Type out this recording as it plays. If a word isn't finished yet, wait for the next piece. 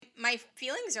my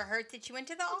feelings are hurt that you went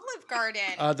to the Olive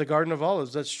Garden. The Garden of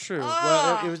Olives. That's true.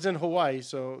 Well, it was in Hawaii,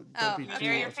 so don't be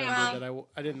too offended that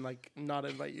I didn't not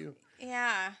invite you.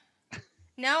 Yeah.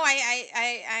 No,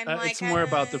 I'm like... It's more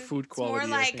about the food quality. It's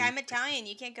more like I'm Italian.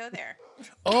 You can't go there.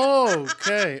 Oh,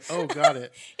 okay. Oh, got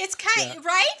it. It's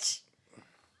right?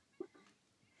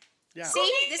 Yeah.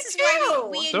 See, this is why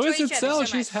we enjoy each other so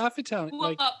much. She's half Italian.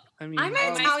 Well, I'm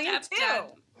Italian too.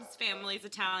 His family's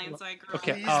Italian, so I grew up.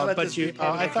 Okay, but you.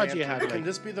 I thought you had. Can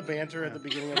this be the banter at the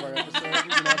beginning of our episode? There's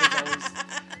always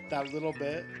that little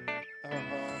bit.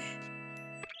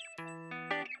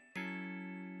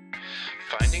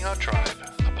 Finding Our Tribe,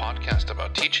 a podcast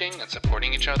about teaching and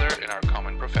supporting each other in our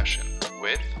common profession,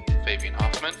 with Fabian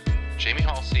Hoffman, Jamie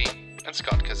Halsey, and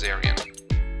Scott Kazarian.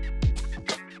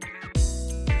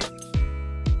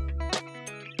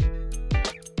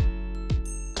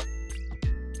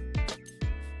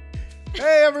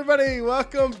 Hey everybody,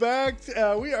 welcome back.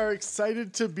 We are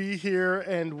excited to be here,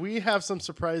 and we have some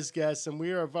surprise guests, and we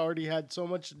have already had so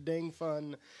much dang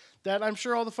fun that I'm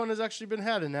sure all the fun has actually been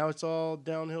had, and now it's all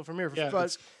downhill from here. Yeah, but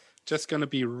it's just going to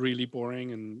be really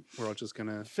boring, and we're all just going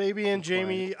to... Fabian,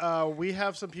 Jamie, we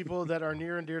have some people that are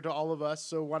near and dear to all of us,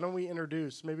 so why don't we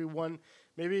introduce? Maybe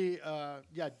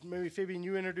Fabian,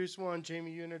 you introduce one,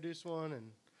 Jamie, you introduce one,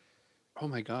 and... Oh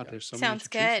my God, there's so many to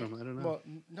choose from. I don't know. Well,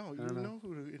 no, you know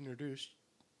who to introduce.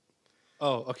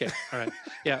 Oh, okay. All right.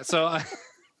 Yeah, so... all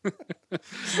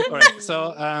right,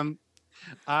 so...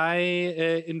 I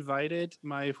invited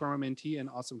my former mentee and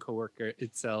awesome coworker,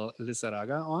 Itzel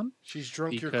Lizarraga, on. She's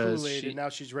drunk your Kool-Aid, and now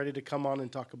she's ready to come on and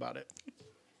talk about it.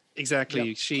 Exactly.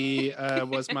 Yep. She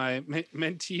was my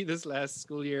mentee this last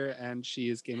school year, and she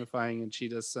is gamifying, and she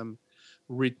does some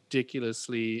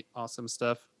ridiculously awesome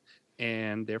stuff.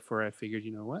 And therefore, I figured,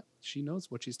 you know what? She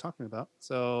knows what she's talking about.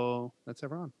 So let's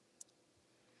have her on.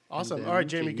 Awesome. All right,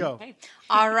 Jamie, go. Okay.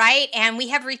 All right. And we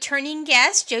have returning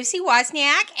guest, Josie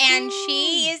Wozniak, and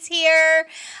she is here.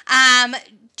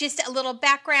 Just a little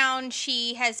background.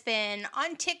 She has been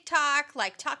on TikTok,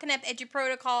 talking up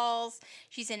EduProtocols.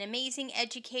 She's an amazing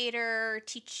educator,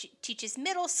 teaches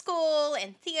middle school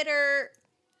and theater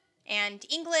and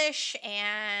English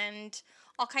and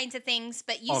all kinds of things,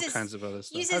 but uses all kinds of other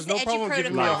stuff. Uses has no problem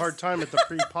giving me a hard time at the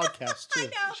pre-podcast too. I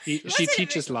know. She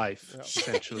teaches life,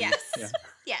 essentially. Yes. Yeah.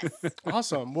 Yes.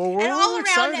 Awesome. Well, we're an all around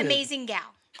excited. Amazing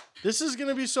gal. This is going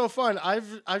to be so fun.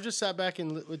 I've just sat back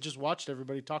and just watched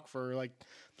everybody talk for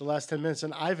the last 10 minutes,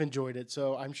 and I've enjoyed it.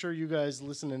 So I'm sure you guys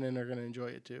listening in are going to enjoy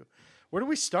it too. Where do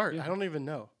we start? Yeah. I don't even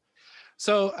know.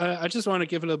 So I just want to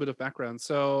give a little bit of background.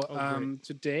 So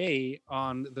today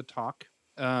on the talk,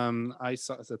 I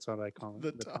saw, that's what I call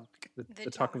it. The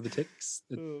talk of the ticks.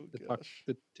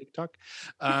 The TikTok.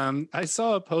 I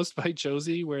saw a post by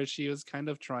Josie where she was kind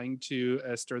of trying to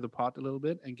stir the pot a little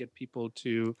bit and get people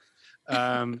to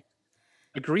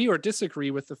agree or disagree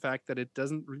with the fact that it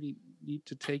doesn't really need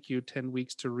to take you 10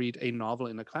 weeks to read a novel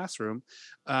in a classroom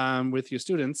with your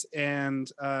students.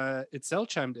 And Itzel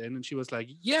chimed in and she was like,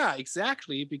 yeah,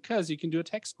 exactly, because you can do a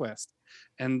text quest.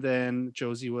 And then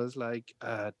Josie was like,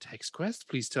 text quest?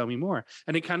 Please tell me more.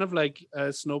 And it kind of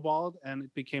snowballed, and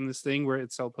it became this thing where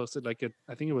Itzel posted I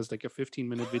think it was a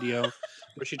 15-minute video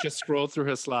where she just scrolled through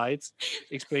her slides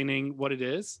explaining what it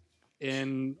is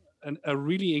in a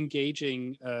really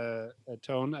engaging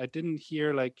tone. I didn't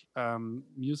hear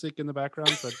music in the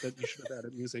background, but that you should have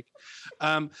added music.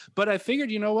 But I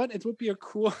figured, you know what, it would be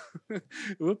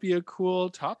a cool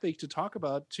topic to talk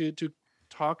about to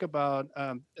talk about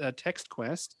a text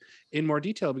quest in more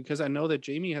detail, because I know that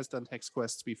Jamie has done text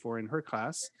quests before in her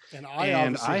class, and I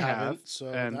haven't,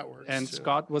 so that works. And too.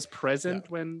 Scott was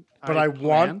present when. But I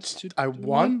want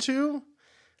to.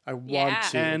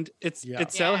 And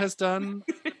Itzel has done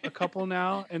a couple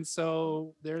now, and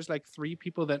so there's 3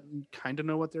 people that kind of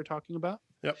know what they're talking about.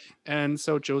 Yep. And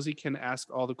so Josie can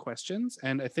ask all the questions,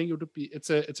 and I think it's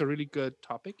a really good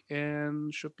topic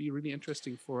and should be really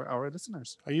interesting for our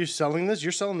listeners. Are you selling this?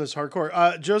 You're selling this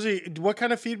hardcore. Josie, what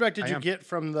kind of feedback did you get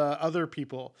from the other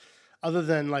people, other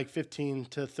than 15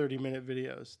 to 30 minute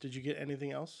videos? Did you get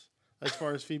anything else as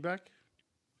far as feedback?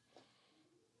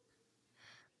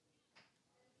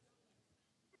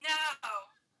 No.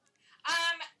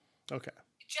 Okay.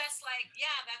 Just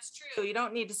that's true. You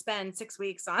don't need to spend 6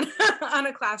 weeks on on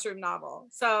a classroom novel.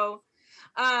 So,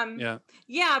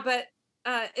 but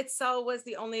Itzel was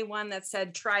the only one that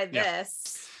said try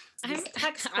this. I'm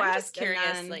just curious.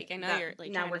 I know you're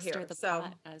now we're here. The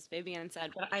pot, as Fabian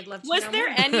said. But I'd love to. Was there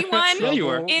anyone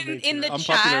in the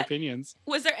chat? Opinions.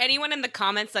 Was there anyone in the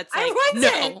comments that's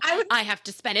I have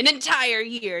to spend an entire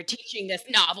year teaching this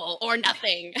novel or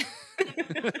nothing?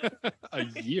 A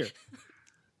year.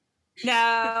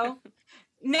 No,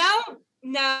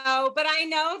 but I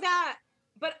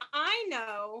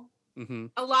know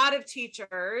a lot of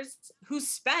teachers who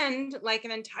spend like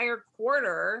an entire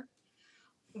quarter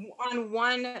on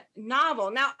one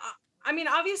novel. Now, I mean,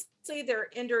 obviously they're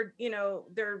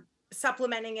they're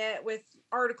supplementing it with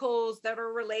articles that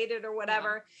are related or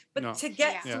whatever, but to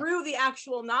get through the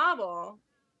actual novel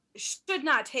should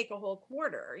not take a whole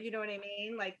quarter. You know what I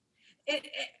mean? Like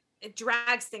it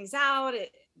drags things out.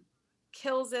 It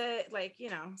kills it. Like,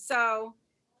 so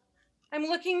I'm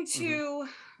looking to,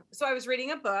 so I was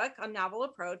reading a book, A Novel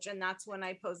Approach, and that's when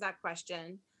I posed that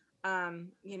question.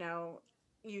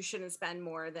 You shouldn't spend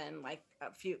more than like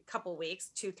couple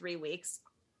weeks, 2-3 weeks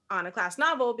on a class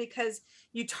novel, because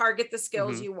you target the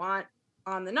skills you want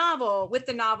on the novel. With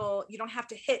the novel, you don't have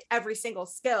to hit every single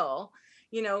skill.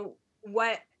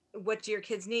 What do your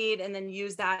kids need, and then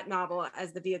use that novel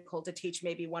as the vehicle to teach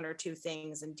maybe 1 or 2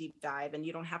 things and deep dive. And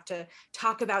you don't have to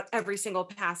talk about every single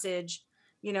passage.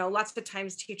 Lots of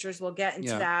times teachers will get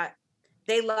into that.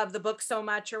 They love the book so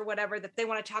much or whatever that they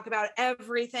want to talk about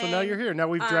everything. So now you're here. Now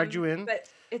we've dragged you in,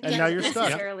 and now you're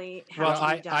stuck. Well,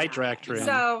 I dragged her in.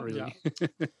 So, really.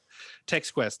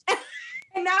 TextQuest.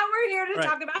 And now we're here to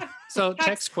talk about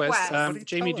TextQuest.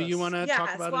 Jamie, do you want to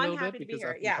talk about it a little bit? Because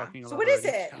I've been talking a lot. So what is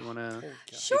it?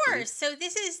 Sure. So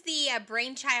this is the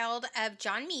brainchild of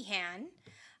John Meehan.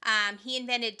 He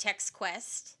invented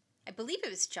TextQuest. I believe it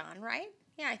was John, right?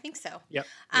 Yeah, I think so. Yep.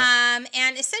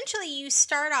 And essentially you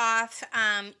start off,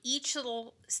 you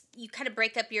kind of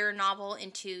break up your novel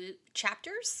into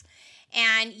chapters,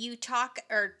 and you talk,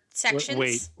 or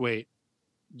sections. Wait.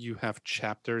 You have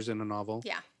chapters in a novel?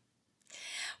 Yeah.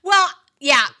 Well,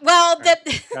 yeah. Well,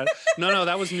 No,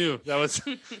 that was new. That was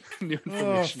new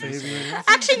information.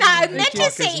 Actually, no, I meant to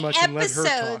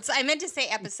say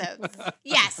episodes.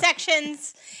 Yeah,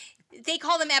 sections. They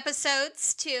call them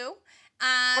episodes too.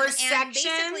 Or and sections,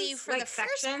 basically for like the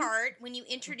first sections? part, when you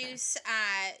introduce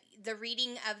the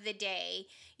reading of the day,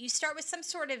 you start with some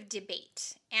sort of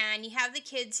debate, and you have the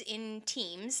kids in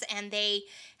teams, and they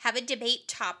have a debate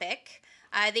topic.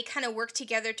 They kind of work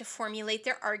together to formulate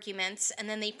their arguments, and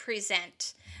then they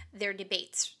present their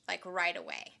debates like right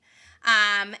away.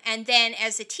 And then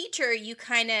as a teacher, you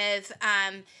kind of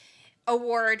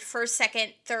award first,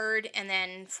 second, third, and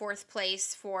then fourth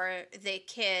place for the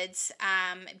kids,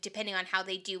 depending on how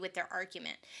they do with their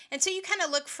argument. And so you kind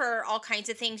of look for all kinds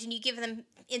of things, and you give them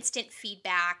instant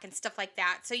feedback and stuff like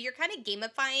that. So you're kind of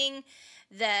gamifying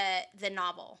the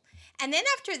novel. And then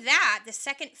after that, the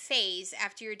second phase,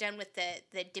 after you're done with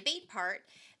the debate part,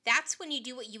 that's when you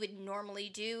do what you would normally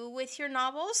do with your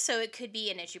novels. So it could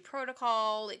be an issue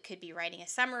protocol, it could be writing a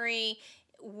summary,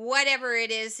 whatever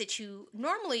it is that you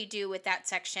normally do with that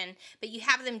section, but you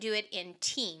have them do it in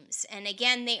teams. And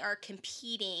again, they are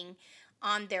competing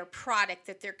on their product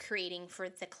that they're creating for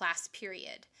the class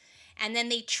period. And then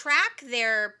they track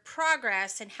their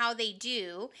progress and how they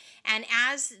do. And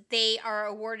as they are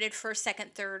awarded first,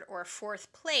 second, third, or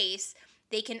fourth place,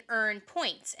 they can earn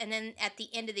points. And then at the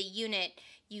end of the unit,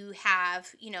 you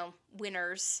have,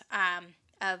 winners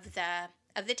of the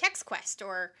TextQuest,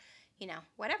 or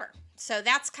whatever. So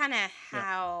that's kind of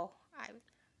how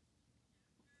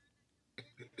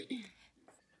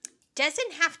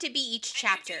doesn't have to be each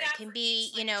chapter. It can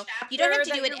be, you don't have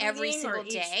to do it every single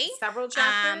day. Several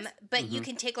chapters. But you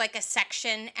can take like a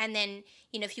section, and then,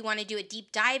 if you want to do a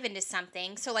deep dive into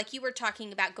something. So like you were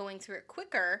talking about going through it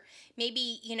quicker,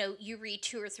 maybe, you read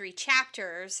 2 or 3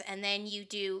 chapters, and then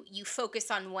you focus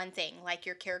on one thing, like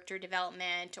your character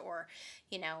development, or,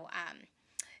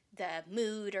 the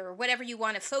mood, or whatever you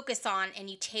want to focus on, and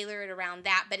you tailor it around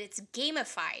that. But it's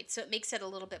gamified, so it makes it a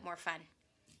little bit more fun.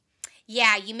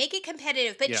 Yeah, you make it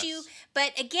competitive, but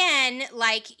but again,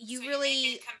 like you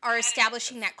really are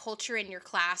establishing that culture in your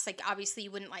class. Like obviously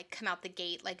you wouldn't like come out the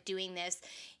gate like doing this,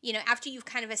 after you've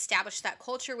kind of established that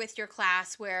culture with your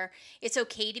class where it's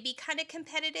okay to be kind of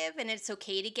competitive, and it's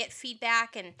okay to get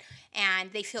feedback,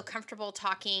 and they feel comfortable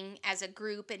talking as a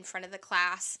group in front of the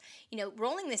class.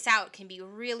 Rolling this out can be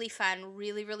really fun,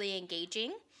 really, really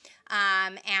engaging.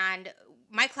 And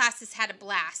my classes had a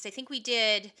blast. I think we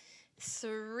did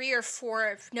 4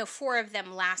 of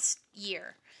them last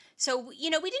year. So, we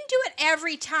didn't do it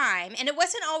every time, and it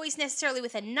wasn't always necessarily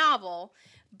with a novel,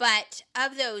 but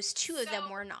of those, 2 of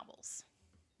them were novels.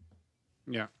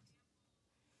 Yeah.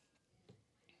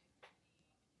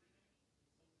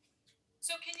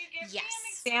 So can you give me an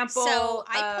example? So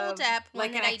I pulled up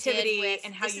one that I did with,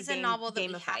 and how this is a novel that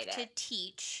we have to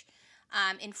teach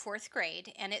in 4th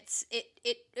grade, and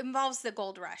it involves the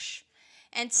gold rush.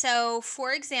 And so,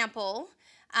 for example,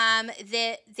 I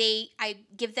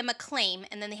give them a claim,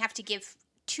 and then they have to give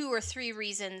 2 or 3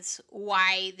 reasons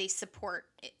why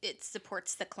it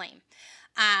supports the claim.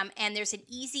 And there's an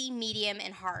easy, medium,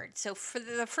 and hard. So for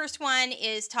the first one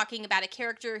is talking about a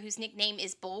character whose nickname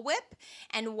is Bullwhip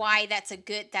and why that's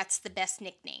the best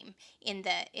nickname in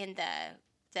the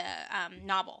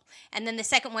novel. And then the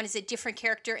second one is a different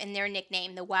character in their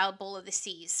nickname, the Wild Bull of the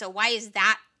Seas. So why is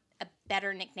that a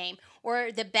better nickname?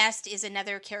 Or the best is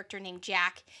another character named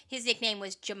Jack. His nickname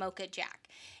was Jamocha Jack.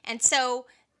 And so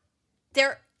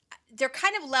they're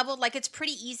kind of leveled. Like, it's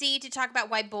pretty easy to talk about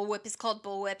why Bullwhip is called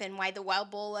Bullwhip and why the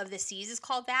Wild Bull of the Seas is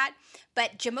called that.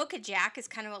 But Jamocha Jack is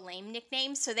kind of a lame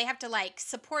nickname, so they have to like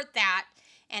support that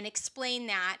and explain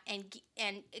that and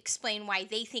explain why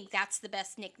they think that's the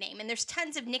best nickname. And there's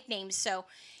tons of nicknames, so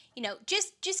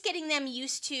just getting them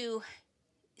used to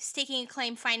staking a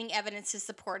claim, finding evidence to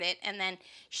support it, and then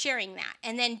sharing that.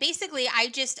 And then basically I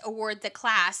just award the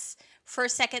class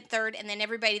first, second, third, and then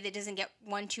everybody that doesn't get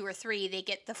 1, 2, or 3, they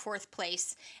get the 4th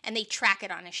place, and they track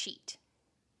it on a sheet.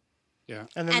 Yeah.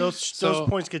 And then those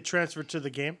points get transferred to the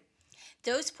game?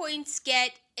 Those points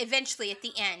get eventually at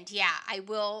the end. Yeah, I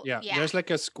will. Yeah. There's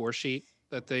like a score sheet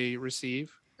that they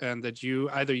receive, and that you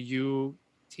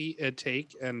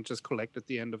take and just collect at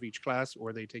the end of each class,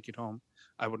 or they take it home.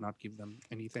 I would not give them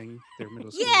anything. They're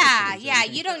middle school. Yeah,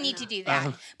 you don't need to do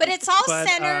that. But it's all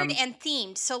centered and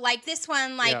themed. So like this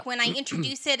one, when I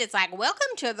introduce it, it's like, welcome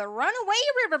to the Runaway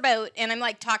Riverboat. And I'm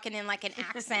like talking in like an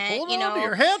accent, Hold on to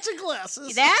your hats and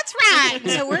glasses. That's right.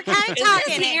 So we're kind of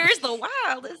talking. Here's the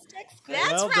wildest text.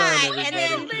 That's right.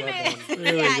 And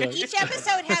then each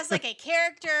episode has like a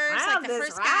character. It's like the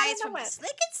first guy's from the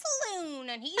Slick and Saloon,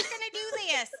 and he's going to do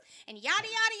this, and yada,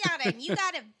 yada, yada. And you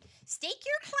got to stake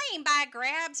your claim by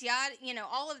grabs, yada,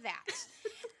 all of that.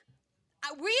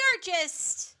 We are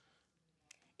just,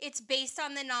 it's based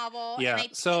on the novel. Yeah.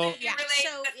 And so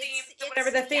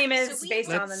whatever the theme is based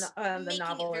on the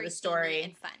novel or the story.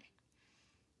 And fun.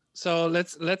 So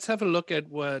let's have a look at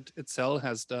what Itzel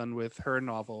has done with her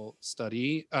novel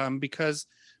study, because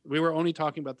we were only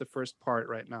talking about the first part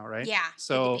right now, right? Yeah.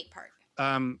 So, the debate part.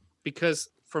 because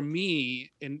for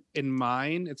me, in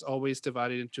mine, it's always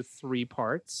divided into 3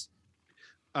 parts.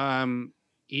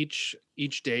 Each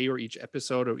day or each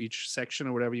episode or each section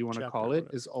or whatever you want to call it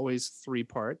is always 3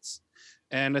 parts.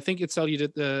 And I think Itzel, you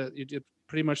did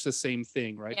pretty much the same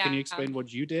thing, right? Yeah. Can you explain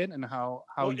what you did and how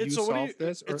you solved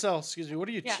this? Itzel, excuse me, what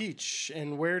do you teach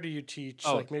and where do you teach?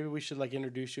 Like maybe we should like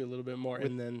introduce you a little bit more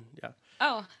and then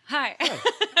Oh, hi.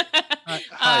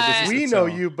 Hi, this is we Itzel. know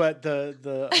you, but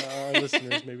the our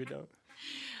listeners maybe don't.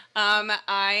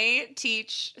 I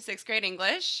teach 6th grade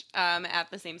English at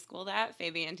the same school that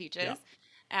Fabian teaches. Yeah.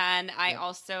 And I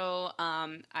also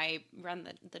I run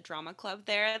the drama club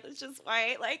there. That's just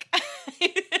why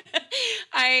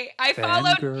I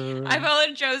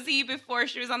followed Josie before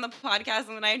she was on the podcast,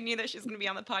 and when I knew that she was going to be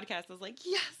on the podcast, I was like,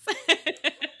 yes.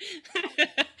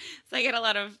 So I get a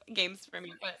lot of games from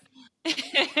you, but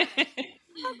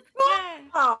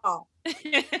oh.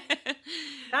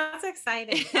 That's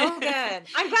exciting. Oh, good.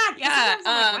 I'm back. Yeah.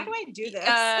 Why do I do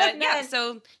this?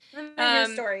 So your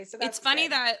story. So it's funny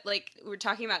that we're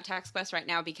talking about TaxQuest right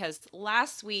now because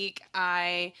last week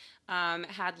I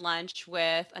had lunch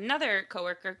with another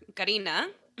coworker, Karina,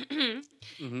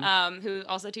 who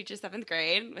also teaches 7th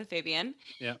grade with Fabian.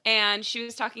 Yeah. And she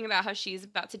was talking about how she's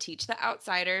about to teach The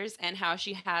Outsiders and how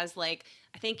she has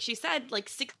I think she said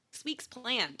 6 weeks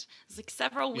planned. It's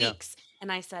several weeks.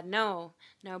 And I said, no,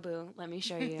 boo, let me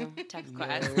show you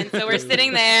TaxQuest. And so we're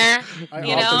sitting there,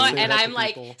 and I'm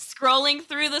scrolling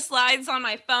through the slides on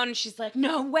my phone. And she's like,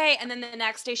 no way. And then the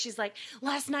next day she's like,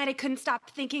 last night I couldn't stop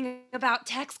thinking about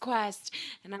TaxQuest.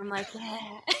 And I'm like,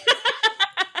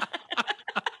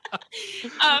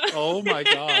 oh my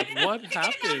God, what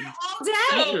happened?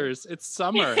 Teachers, it's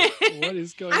summer. What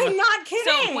is going on? I'm not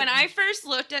kidding. So when I first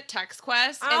looked at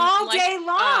TaxQuest all day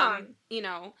long,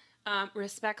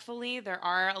 respectfully, there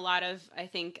are a lot of, I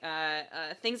think,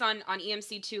 things on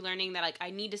EMC2 learning that I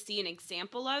need to see an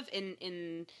example of in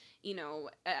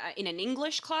an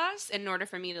English class in order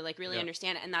for me to really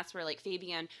understand it. And that's where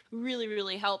Fabian really,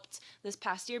 really helped this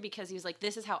past year because he was like,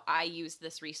 this is how I use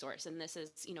this resource. And this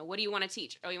is, what do you want to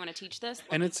teach? Oh, you want to teach this?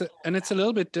 And it's a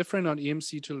little bit different on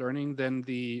EMC2 learning than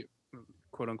the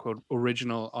quote unquote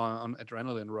original on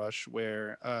Adrenaline Rush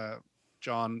where,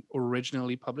 John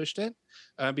originally published it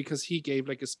because he gave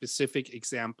a specific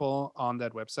example on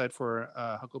that website for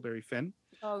Huckleberry Finn.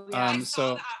 Oh yeah.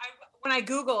 When I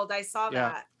Googled, I saw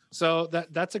that. So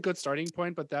that's a good starting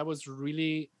point, but that was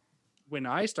really, when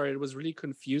I started, it was really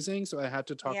confusing. So I had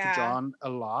to talk to John a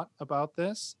lot about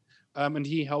this. And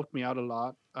he helped me out a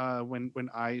lot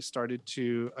when I started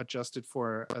to adjust it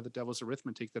for the Devil's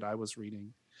Arithmetic that I was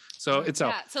reading. So it's out.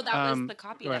 Yeah, so that was the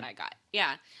copy that I got.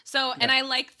 Yeah. So and I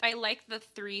like the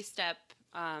 3-step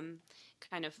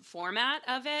kind of format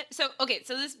of it. So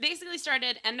so this basically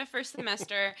started end of first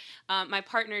semester. My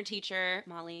partner teacher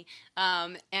Molly,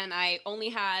 and I only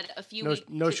had a few weeks.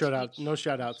 No shout outs.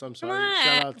 I'm sorry.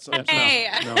 Shout outs. Hey.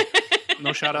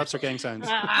 No shout outs or gang signs.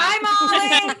 Hi,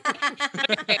 Molly.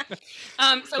 Okay.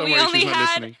 So Don't we worry, only she's not had,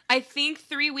 listening. I think,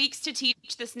 3 weeks to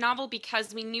teach this novel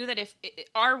because we knew that if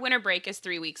our winter break is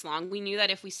 3 weeks long, we knew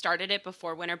that if we started it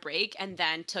before winter break and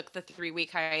then took the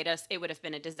 3-week hiatus, it would have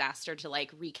been a disaster to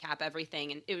like recap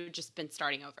everything and it would have just been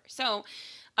starting over. So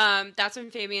that's when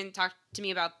Fabian talked to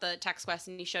me about the text quest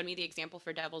and he showed me the example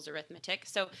for Devil's Arithmetic.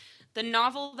 So the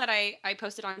novel that I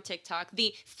posted on TikTok,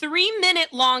 the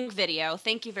 3-minute long video,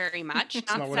 thank you very much.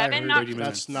 Not 7, not 30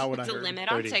 That's not what I heard. It's a limit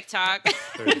 30. on TikTok.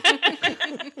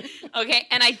 Okay,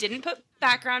 and I didn't put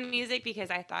background music because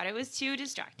I thought it was too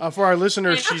distracting. For our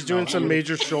listeners, she's doing some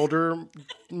major shoulder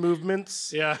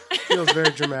movements. Yeah. Feels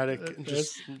very dramatic.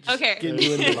 Just Okay. getting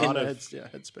you in A lot the of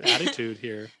headspace. attitude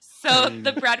here. So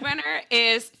the Breadwinner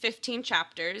is 15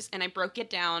 chapters, and I broke it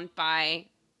down by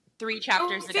 3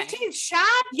 chapters a day. 15 chapters.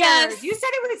 Yes. You said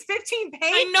it was 15 pages.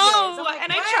 I know, I'm like,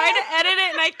 and I what? tried to edit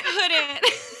it, and I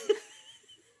couldn't.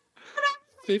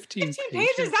 15 pages.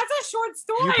 pages. That's a short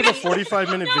story. You put a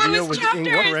 45-minute No, it video was with chapters.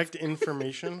 incorrect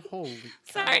information. Holy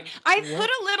Sorry, cow. I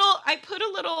put a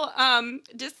little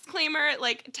disclaimer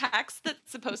like text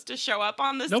that's supposed to show up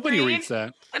on the Nobody screen, reads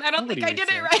that. and I don't Nobody think I did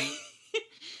reads it that.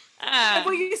 right.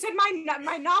 Well, you said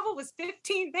my novel was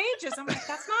 15 pages. I'm like,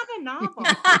 that's not a novel.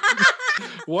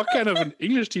 What kind of an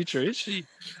English teacher is she?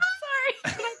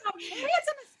 Sorry. Maybe it's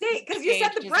a mistake because you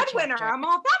said the Page is a breadwinner. chapter. I'm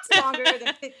all, that's longer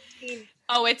than 15.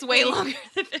 Oh, it's way longer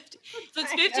than 50. So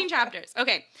it's 15 chapters.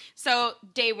 Okay. So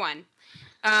day 1.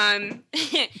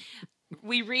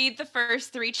 We read the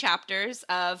first 3 chapters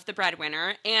of The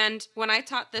Breadwinner. And when I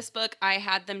taught this book, I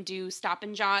had them do stop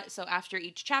and jot. So after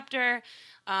each chapter,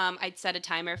 I'd set a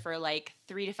timer for like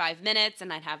 3 to 5 minutes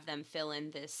and I'd have them fill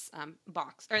in this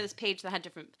box or this page that had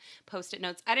different post-it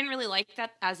notes. I didn't really like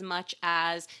that as much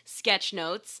as sketch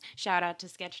notes. Shout out to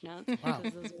sketch notes. Wow.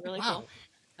 Because those are really Wow.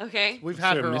 cool. Okay. We've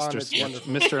had Sure, her on. Mr. It's Sketch,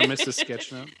 wonderful. Mr. and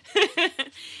Mrs.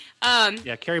 Sketchnote.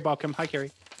 Yeah, Carrie Balcom. Hi,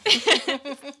 Carrie.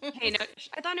 Hey, no,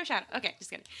 I thought no shout out. Okay,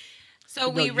 just kidding. So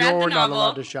we No, read you're the not allowed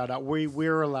novel. to shout out.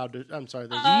 We're allowed to. I'm sorry.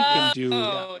 You can do.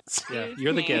 Oh, Yeah, excuse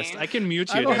you're the me. guest. I can mute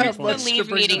you I at don't any have point. much The to leave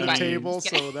bring to meeting the button. table, Just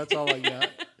kidding. so that's all I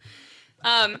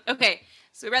got. Okay,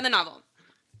 so we read the novel.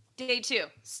 Day 2,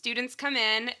 students come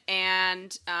in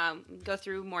and go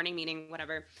through morning meeting,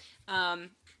 whatever.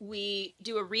 We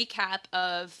do a recap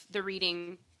of the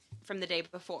reading from the day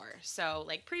before. So,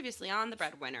 like previously on The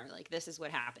Breadwinner, like this is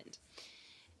what happened.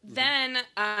 Then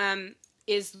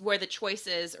is where the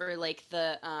choices or like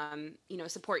the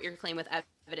support your claim with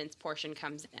evidence portion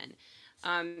comes in.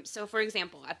 So for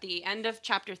example, at the end of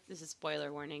chapter, this is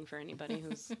spoiler warning for anybody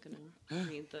who's gonna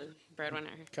read The Breadwinner.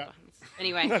 Cut.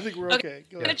 Anyway, I think we're okay.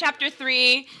 Go go to ahead. chapter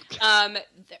 3. Scott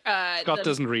The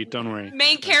doesn't read. Don't worry.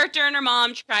 main character and her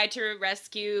mom tried to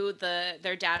rescue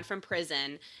their dad from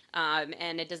prison,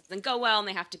 and it doesn't go well, and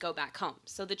they have to go back home.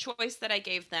 So the choice that I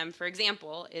gave them, for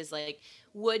example, is like,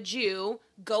 would you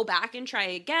go back and try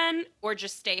again, or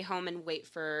just stay home and wait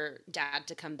for dad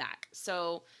to come back?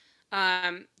 So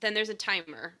then there's a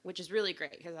timer, which is really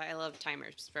great because I love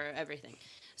timers for everything.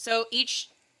 So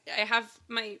I have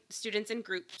my students in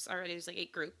groups already. There's like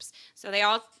 8 groups. So they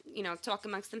all, talk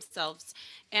amongst themselves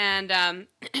and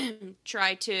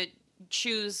try to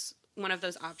choose one of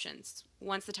those options.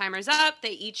 Once the timer's up,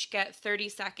 they each get 30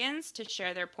 seconds to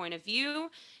share their point of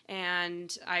view.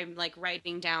 And I'm like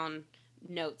writing down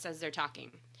notes as they're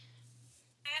talking. Can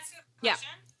I ask you a Yeah.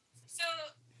 question? So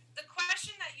the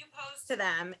question that you posed to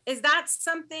them, is that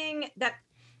something that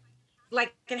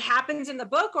like it happens in the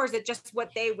book, or is it just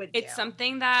what they would do? It's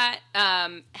something that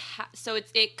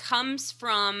it comes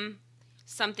from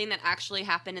something that actually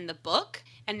happened in the book,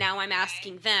 and now I'm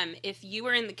asking them, if you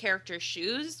were in the character's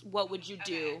shoes, what would you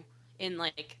do in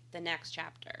like the next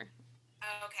chapter?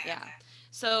 Oh, okay. Yeah. Okay.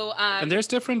 So And there's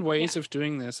different ways of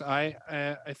doing this. I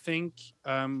think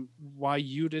why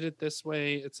you did it this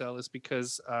way, Itzel, is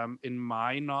because in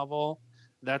my novel,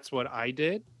 that's what I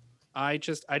did. I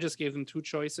just gave them 2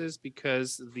 choices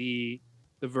because the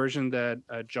version that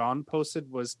John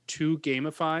posted was too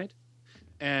gamified,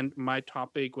 and my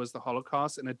topic was the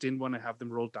Holocaust, and I didn't want to have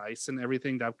them roll dice and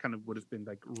everything. That kind of would have been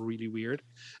like really weird,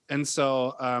 and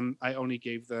so I only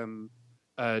gave them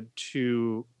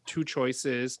 2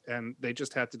 choices, and they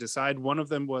just had to decide. One of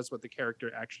them was what the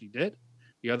character actually did.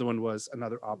 The other one was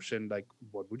another option, like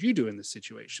what would you do in this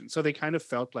situation? So they kind of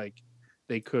felt like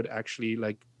they could actually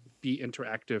like be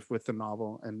interactive with the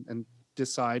novel and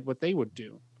decide what they would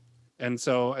do. And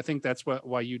so I think that's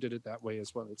why you did it that way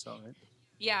as well. It's all right.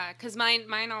 Yeah, because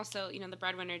mine also, the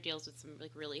Breadwinner deals with some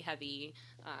like really heavy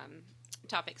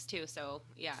topics too. So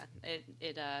yeah,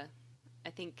 it I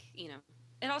think it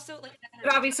also like.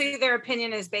 But obviously, their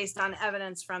opinion is based on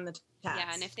evidence from the text.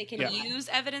 Yeah, and if they can use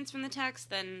evidence from the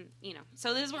text, then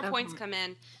So this is where points come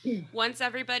in. Once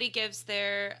everybody gives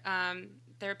their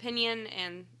opinion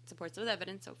and supports it with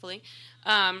evidence, hopefully,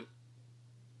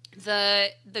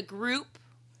 the group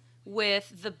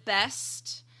with the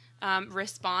best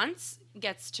response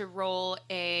gets to roll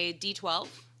a d12.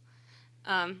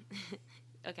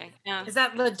 Okay. Is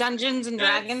that the Dungeons and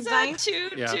Dragons dice? Two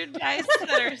dice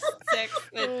that are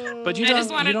 6. But you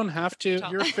don't have to.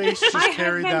 Your face just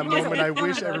carried that moment. I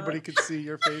wish everybody could see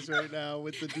your face right now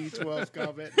with the D12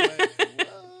 comment.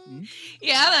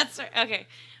 Yeah, that's right. Okay.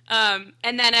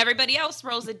 And then everybody else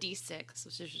rolls a d6,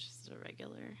 which is just a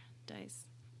regular dice.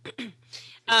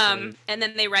 And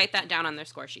then they write that down on their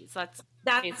score sheets. That's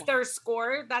their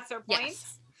score. That's their points.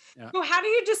 Yes. Yeah. So how do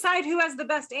you decide who has the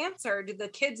best answer? Do the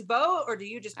kids vote, or do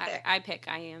you just pick? I pick.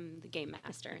 I am the game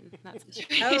master in that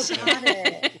Oh, situation. got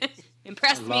it.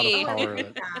 Impress me.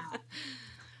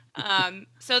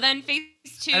 So then phase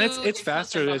 2, and it's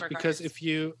faster because if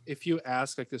you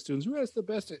ask like the students who has the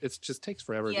best, it just takes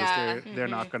forever because they're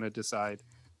not going to decide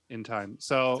in time.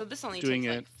 So this only doing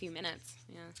takes it like a few minutes.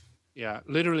 Yeah,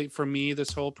 literally for me,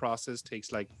 this whole process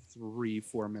takes like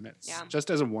 3-4 minutes,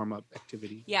 just as a warm up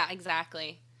activity. Yeah,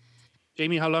 exactly.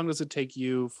 Jamie, how long does it take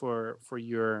you for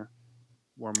your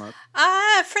warm up?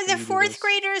 For the 4th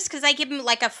graders, because I give them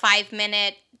like a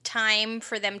 5-minute time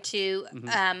for them to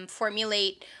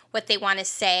formulate what they want to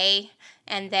say,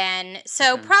 and then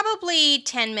probably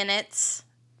 10 minutes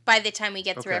by the time we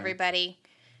get through everybody.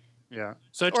 Yeah,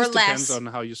 so it just depends on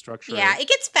how you structure it. Yeah, it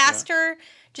gets faster,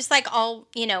 just like all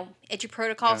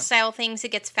EduProtocol style things.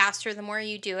 It gets faster the more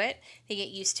you do it. They get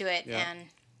used to it, and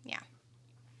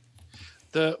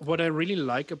what I really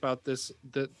like about this,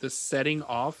 the setting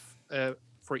off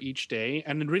for each day,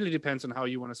 and it really depends on how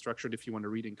you want to structure it. If you want to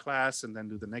read in class and then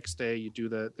do the next day, you do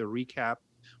the recap,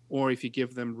 or if you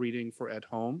give them reading for at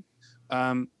home.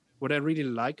 What I really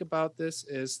like about this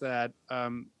is that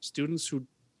students who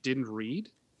didn't read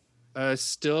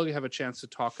still have a chance to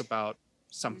talk about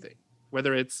something,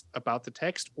 whether it's about the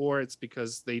text or it's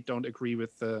because they don't agree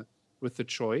with the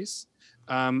choice.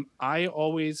 I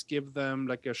always give them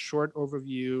like a short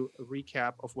overview, a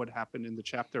recap of what happened in the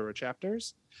chapter or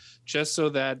chapters, just so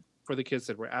that for the kids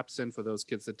that were absent, for those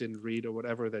kids that didn't read or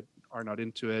whatever that are not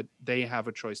into it, they have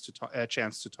a chance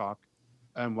to talk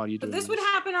while you do. But this would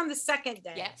happen on the second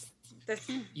day.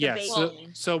 Yes.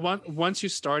 So once you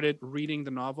started reading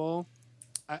the novel,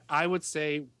 I would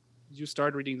say you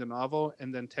start reading the novel,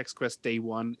 and then Text Quest day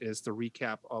 1 is the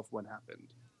recap of what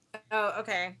happened. Oh,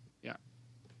 okay. Yeah.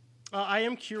 I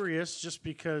am curious, just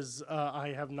because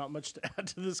I have not much to add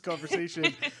to this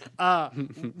conversation.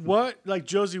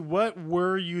 Josie, what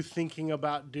were you thinking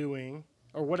about doing,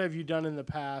 or what have you done in the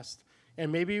past?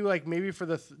 And maybe for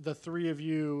the 3 of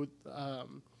you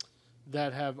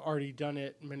that have already done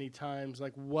it many times,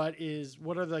 like what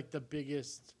are like the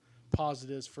biggest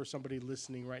positives for somebody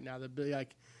listening right now that be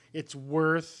like, it's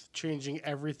worth changing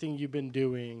everything you've been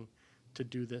doing to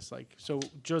do this? Like, so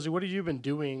Josie, what have you been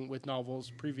doing with novels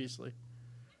previously?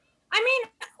 I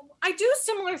mean, I do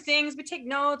similar things. We take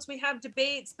notes, we have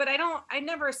debates, but I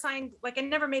never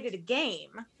made it a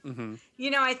game. Mm-hmm.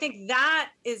 I think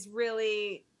that is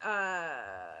really,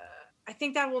 I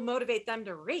think that will motivate them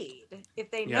to read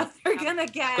if they know they're going to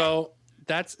get. So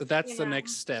that's the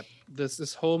next step.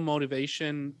 This whole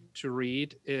motivation to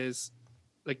read is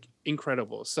like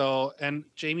incredible. So, and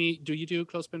Jamie, do you do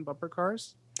clothespin bumper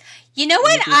cars? You know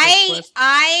what?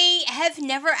 I have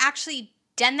never actually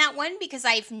done that one because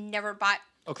I've never bought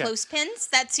clothespins.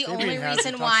 That's the only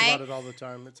reason why. About it all the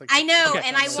time. It's like, I know,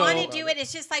 and I want to do it.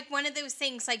 It's just like one of those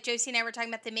things. Like Josie and I were talking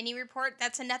about the mini report.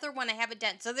 That's another one I haven't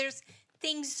done. So there's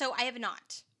things. So I have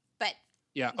not. But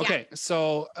yeah. Okay.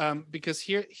 So because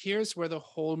here's where the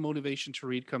whole motivation to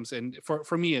read comes in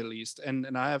for me at least,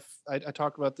 and I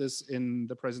talk about this in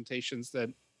the presentations that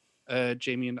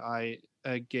Jamie and I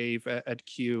gave at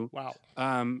Q. Wow.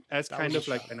 As that kind of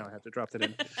like, I know I have to drop that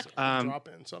in. Drop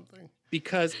in something.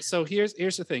 Because so here's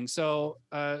the thing. So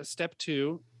step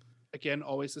 2, again,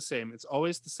 always the same. It's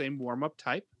always the same warm-up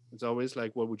type. It's always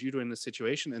like, what would you do in this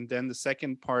situation? And then the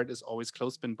second part is always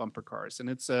clothespin bumper cars. And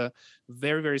it's a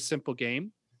very, very simple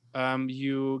game.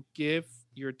 You give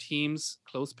your teams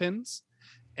clothespins,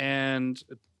 and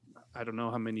I don't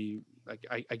know how many, like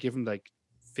I give them like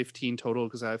 15 total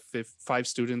because I have 5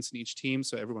 students in each team,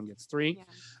 so everyone gets 3.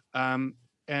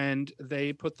 And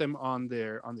they put them on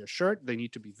their shirt. They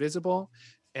need to be visible.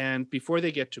 And before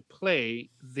they get to play,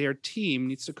 their team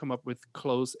needs to come up with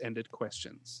close-ended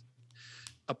questions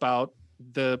about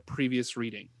the previous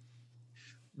reading,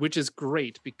 which is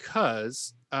great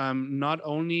because not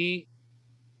only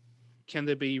can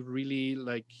they be really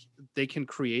like, they can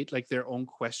create like their own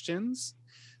questions,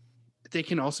 they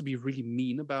can also be really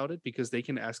mean about it because they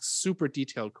can ask super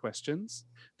detailed questions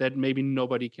that maybe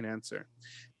nobody can answer.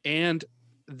 And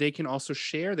they can also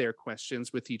share their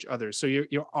questions with each other. So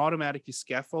you're automatically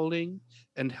scaffolding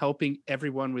and helping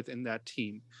everyone within that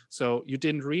team. So you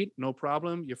didn't read, no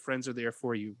problem. Your friends are there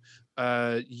for you.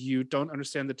 You don't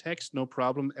understand the text, no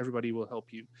problem. Everybody will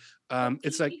help you.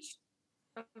 It's like,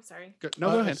 I'm sorry.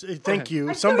 Go ahead. Thank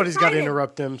you. Somebody's got to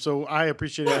interrupt them. So I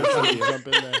appreciate it. Jump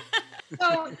in there.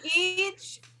 So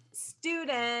each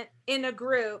student in a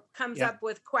group comes up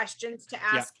with questions to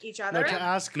ask each other. To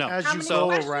ask as How you many go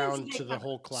questions around do to they the cover?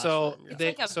 whole class. So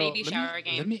It's like a baby shower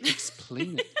game. Let me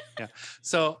explain it. Yeah.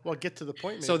 So well, get to the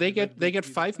point. So they get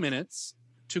 5 minutes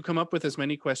to come up with as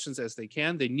many questions as they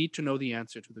can. They need to know the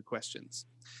answer to the questions.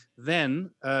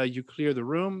 Then you clear the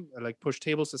room, like push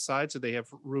tables aside so they have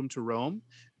room to roam.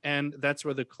 And that's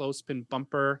where the clothespin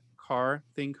bumper car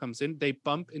thing comes in. They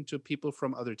bump into people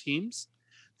from other teams.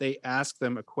 They ask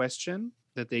them a question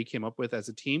that they came up with as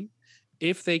a team.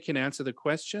 If they can answer the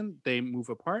question, they move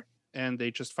apart and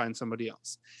they just find somebody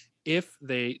else. If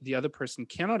the other person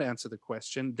cannot answer the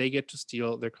question, they get to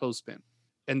steal their clothespin.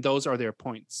 And those are their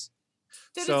points.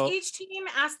 So does each team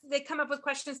ask, they come up with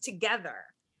questions together?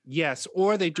 Yes,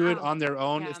 or they do it on their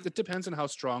own. Yeah. It depends on how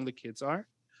strong the kids are.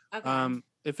 Okay.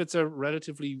 If it's a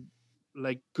relatively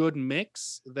like good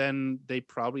mix, then they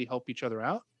probably help each other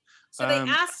out. So they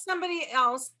ask somebody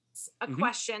else a Mhm.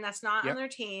 question that's not on their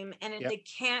team, and if they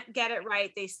can't get it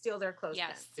right, they steal their clothes.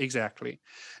 Yes. Exactly.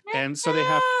 And so they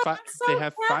have so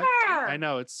five. clever. I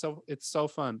know it's so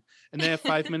fun. And they have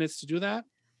 5 minutes to do that.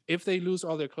 If they lose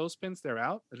all their clothespins, they're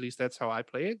out. At least that's how I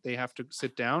play it. They have to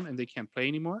sit down and they can't play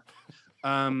anymore.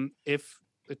 If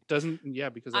it doesn't,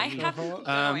 because I have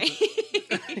I'll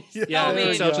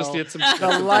just get some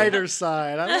the lighter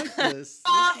side. I like this.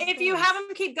 If you have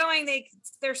them keep going,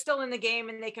 they're still in the game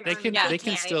and they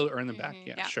can still earn them back.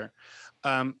 Yeah, sure.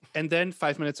 And then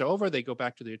 5 minutes are over. They go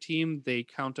back to their team. They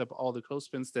count up all the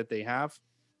clothespins that they have,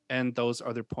 and those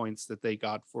are the points that they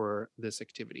got for this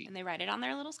activity. And they write it on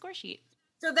their little score sheet.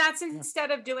 So that's instead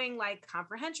of doing like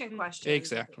comprehension questions.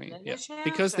 Exactly. Yeah.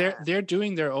 Because they're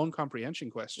doing their own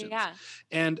comprehension questions. Yeah.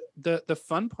 And the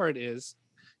fun part is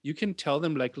you can tell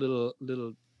them like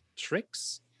little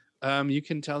tricks. You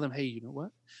can tell them, hey, you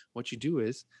know what you do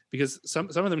is, because some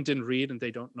of them didn't read and they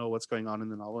don't know what's going on in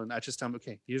the novel. And I just tell them,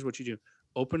 okay, here's what you do.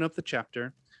 Open up the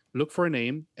chapter, look for a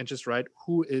name and just write,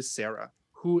 who is Sarah?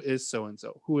 Who is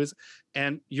so-and-so?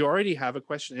 And you already have a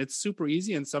question. It's super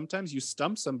easy. And sometimes you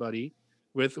stump somebody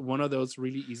with one of those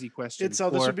really easy questions.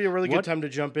 This would be a really good time to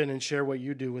jump in and share what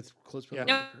you do with clothespin.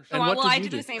 No, I do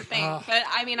the same thing. But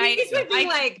I mean, these would be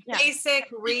like basic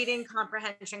reading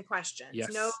comprehension questions.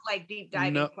 Yes. No like deep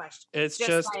diving questions. It's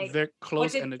just like, very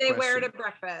close-ended what did they wear question. to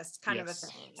breakfast kind of a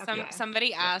thing. Okay.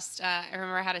 Somebody asked, I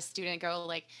remember I had a student go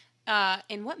like,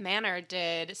 in what manner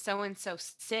did so-and-so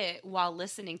sit while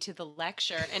listening to the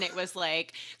lecture? And it was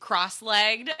like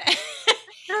cross-legged.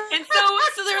 And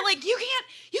so they're like, you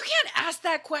can't ask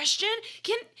that question.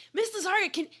 Can Miss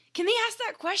Lazaria, can they ask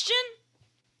that question?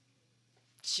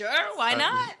 Sure, why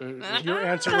not? Your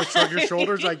answer will shrug your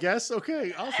shoulders, I guess.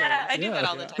 Okay, awesome. I do that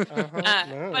all the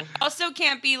time. But also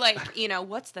can't be like,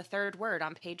 what's the third word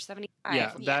on page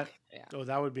 75? That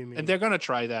would be me. And they're gonna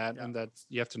try that, and that's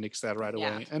you have to nix that right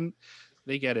away. And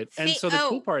they get it. And so the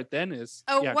cool part then is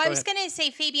I was gonna say,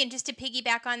 Fabian, just to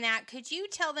piggyback on that, could you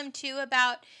tell them too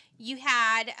about, you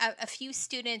had a few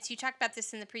students, you talked about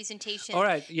this in the presentation. All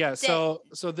right, yeah. So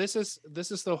this is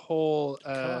the whole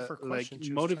like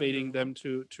motivating them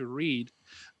to read.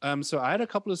 So I had a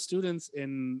couple of students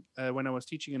in when I was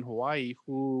teaching in Hawaii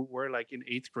who were like in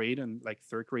 8th grade and like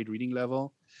 3rd grade reading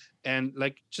level, and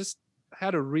like just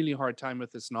had a really hard time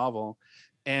with this novel.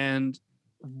 And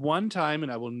one time,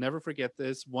 and I will never forget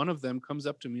this, one of them comes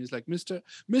up to me and is like, Mister,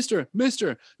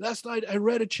 last night I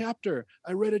read a chapter.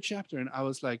 And I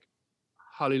was like,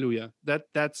 hallelujah.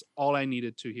 That's all I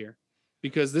needed to hear.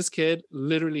 Because this kid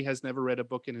literally has never read a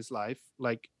book in his life,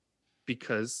 like,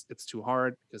 because it's too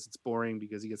hard, because it's boring,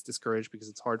 because he gets discouraged, because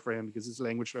it's hard for him, because he's a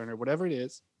language learner, whatever it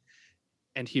is.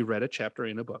 And he read a chapter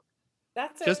in a book.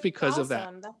 That's just because awesome.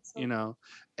 of that,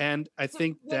 And I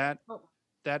think that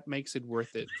makes it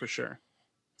worth it for sure.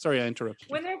 Sorry, I interrupted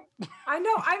you. I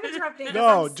know I'm interrupting.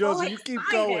 No, I'm Josie, so you keep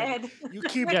excited. going. You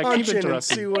keep Yeah, keep punching and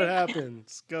interrupting. see what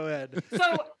happens. Go ahead. So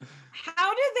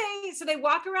how do they? So they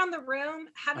walk around the room.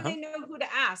 How do Uh-huh. they know who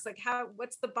to ask? Like, how?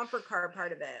 What's the bumper car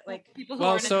part of it? Like, People who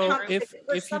Well, aren't in so the room. if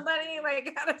you somebody,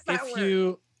 like, how does that if work?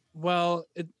 you well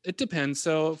it depends.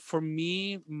 So for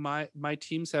me, my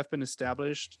teams have been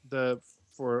established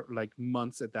for like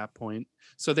months at that point,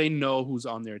 so they know who's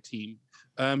on their team.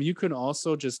 You can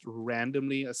also just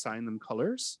randomly assign them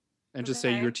colors and just say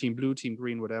Okay. your team blue, team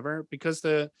green, whatever, because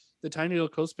the tiny little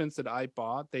clothespins that I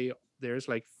bought, there's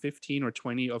like 15 or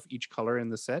 20 of each color in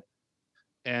the set,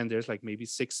 and there's like maybe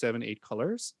 6, 7, 8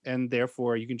 colors, and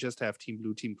therefore you can just have team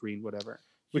blue, team green, whatever,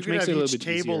 which you makes could it a have little each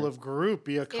bit table easier. of group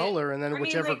be a color, and then I mean,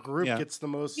 whichever like, group Yeah. gets the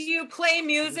most. Do you play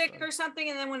music or something,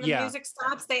 and then when the Yeah. music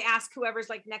stops, they ask whoever's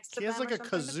like next to He them? has like or a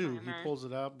something? kazoo. He pulls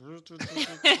it out.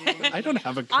 I don't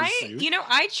have a kazoo.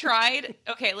 I tried.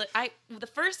 Okay, the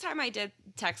first time I did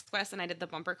Text Quest and I did the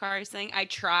bumper cars thing, I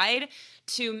tried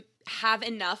to have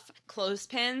enough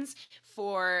clothespins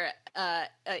for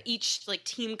each like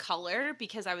team color,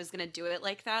 because I was gonna do it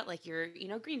like that, like your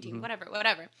green team, Mhm.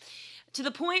 whatever. To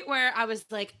the point where I was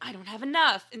like, I don't have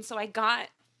enough, and so I got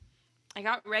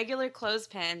regular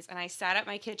clothespins and I sat at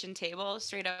my kitchen table,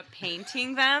 straight up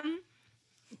painting them.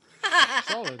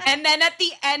 Solid. And then at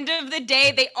the end of the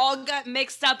day, they all got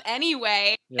mixed up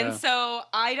anyway. Yeah. And so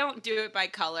I don't do it by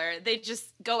color. They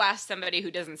just go ask somebody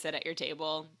who doesn't sit at your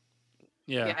table.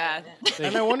 Yeah.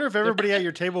 And I wonder if everybody at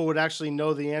your table would actually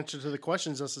know the answer to the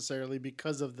questions necessarily,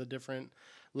 because of the different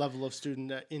level of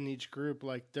student in each group.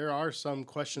 Like, there are some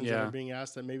questions that Yeah. are being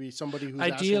asked that maybe somebody who's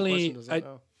Ideally, asking the question doesn't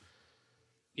know.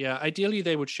 Yeah, ideally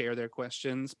they would share their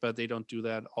questions, but they don't do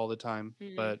that all the time.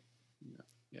 Mhm. But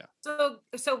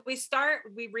So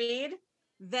we read,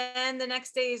 then the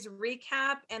next day's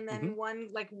recap, and then one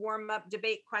like warm up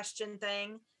debate question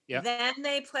thing. Yeah. Then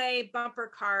they play bumper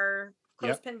car, Yep.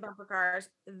 clothespin bumper cars.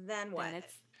 Then what? Then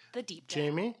it's the deep dive.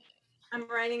 Jamie? I'm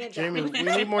writing it Jamie, down. we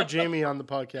need more Jamie on the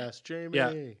podcast. Jamie.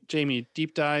 Yeah. Jamie,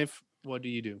 deep dive. What do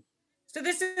you do? So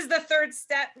this is the third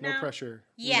step No now. pressure.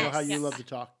 We Yes. know how you Yes. love to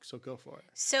talk, so go for it.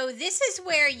 So this is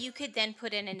where you could then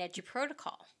put in an Edu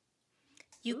protocol.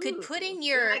 You could put in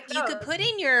your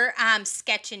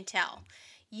sketch and tell.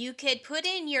 You could put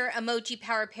in your emoji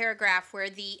power paragraph where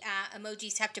the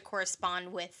emojis have to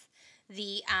correspond with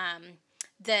the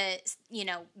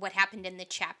what happened in the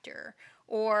chapter.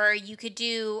 Or you could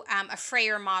do a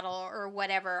Freyer model or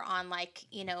whatever on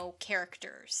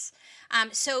characters.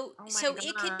 So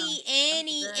it could be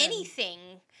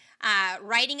anything.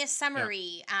 Writing a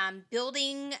summary,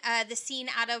 building the scene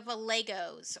out of a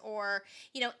Legos, or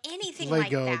anything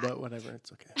Lego, like that. but whatever,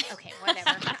 it's okay. Okay, whatever.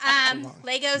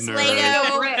 Legos,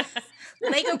 Nerd.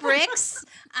 Lego bricks.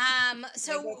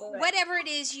 So Lego bricks. whatever it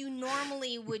is you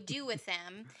normally would do with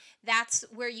them, that's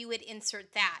where you would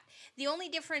insert that. The only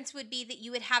difference would be that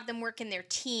you would have them work in their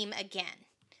team again.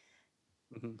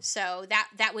 Mhm. So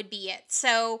that would be it.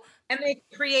 So And they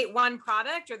create one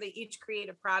product, or they each create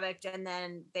a product and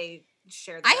then they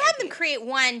share. I had them create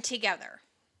one together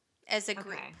as a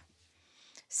group. Okay.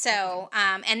 So,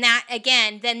 and that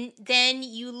again, then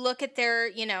you look at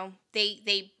their,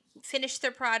 they finish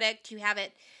their product, you have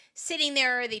it sitting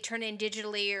there, they turn it in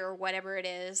digitally or whatever it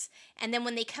is. And then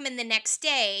when they come in the next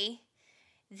day,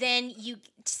 then you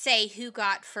say who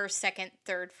got first, second,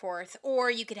 third, fourth, or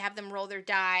you could have them roll their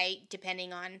die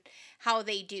depending on how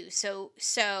they do. So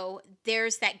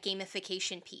there's that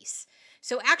gamification piece.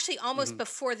 So actually almost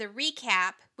before the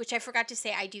recap, which I forgot to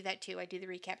say, I do that too. I do the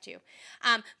recap too.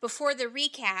 Before the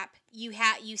recap,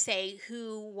 you say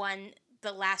who won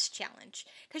the last challenge,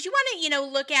 because you want to,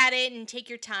 look at it and take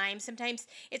your time. Sometimes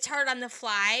it's hard on the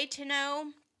fly to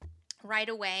know right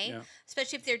away,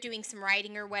 especially if they're doing some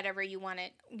writing or whatever. You want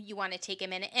to take a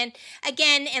minute. And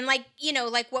again, and like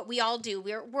what we all do,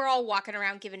 we're all walking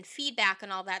around giving feedback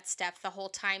and all that stuff the whole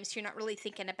time, so you're not really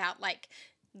thinking about like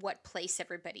what place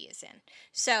everybody is in.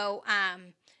 So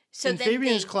in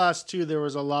Fabian's class too, there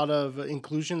was a lot of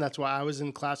inclusion. That's why I was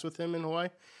in class with him in Hawaii.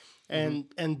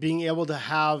 And being able to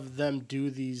have them do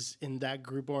these in that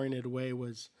group-oriented way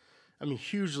was,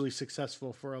 hugely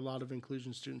successful for a lot of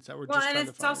inclusion students that were just trying to find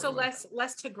and it's also their way.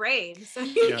 less to grade. So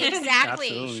Exactly.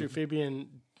 Absolutely. Sure, Fabian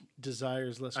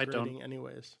desires less grading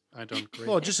anyways. I don't grade.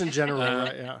 Well, just in general,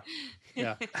 right? Yeah.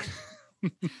 Yeah.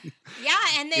 Yeah,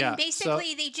 and then Yeah,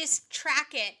 basically they just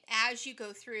track it as you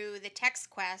go through the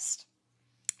text quest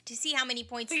to see how many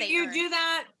points So they you earn. do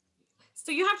that.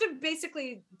 So you have to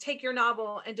basically take your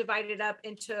novel and divide it up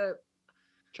into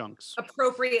Chunks.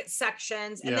 appropriate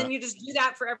sections, and Yeah. then you just do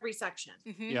that for every section.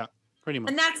 Mhm. Yeah, pretty much.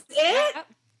 And that's it?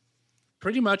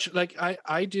 Pretty much like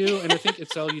I do, and I think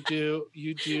Itzel, you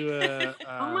do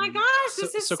oh my gosh,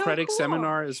 this is Socratic so cool.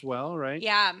 seminar as well, right?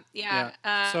 Yeah.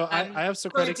 So I have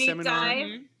Socratic seminar.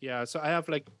 Dive. Yeah, so I have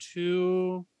like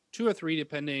two or three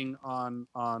depending on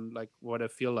like what I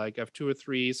feel like. I have 2 or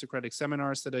 3 Socratic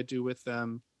seminars that I do with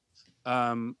them.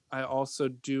 I also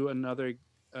do another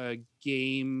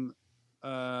game,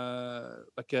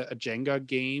 like a Jenga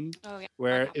game,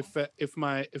 where if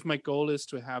my goal is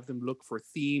to have them look for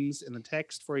themes in the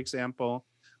text, for example,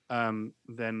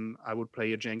 then I would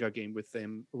play a Jenga game with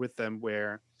them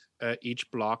where each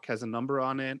block has a number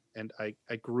on it, and I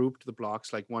grouped the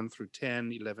blocks like 1 through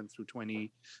 10, 11 through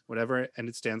 20, whatever, and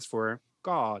it stands for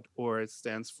God, or it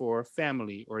stands for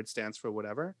family, or it stands for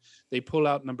whatever. They pull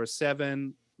out number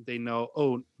 7. They know,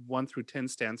 1 through 10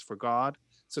 stands for God.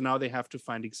 So now they have to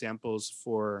find examples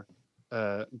for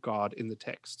God in the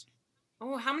text.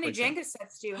 Oh, how many Jenga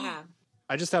sets do you have?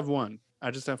 I just have one.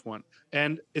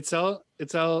 And Itzel,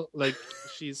 like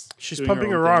she's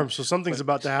pumping her arms, so something's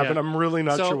about to happen. I'm really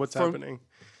not sure what's happening.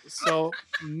 So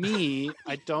me,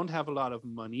 I don't have a lot of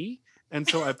money, and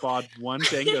so I bought one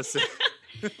Jenga set.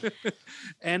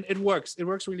 And it works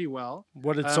really well.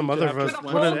 What did some other of us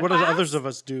what did others of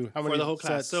us do? How many for the whole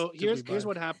class? sets So here's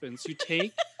what happens.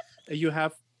 You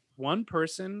have one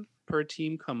person per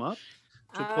team come up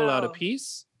to pull out a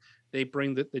piece. They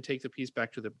take the piece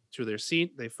back to their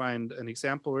seat. They find an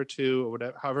example or two, or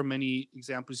whatever, however many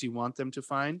examples you want them to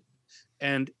find.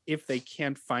 And if they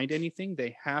can't find anything,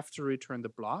 they have to return the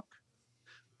block.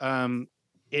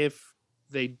 If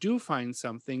they do find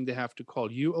something, they have to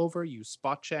call you over. You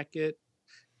spot check it,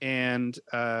 and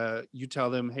you tell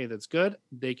them, "Hey, that's good."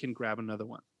 They can grab another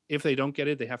one. If they don't get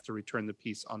it, they have to return the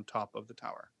piece on top of the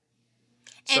tower.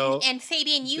 And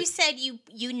Fabian, you said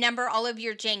you number all of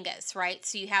your Jengas, right?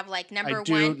 So you have like number 1. I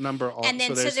do number all. And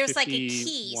then so there's 51. like a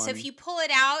key. So if you pull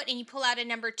it out and you pull out a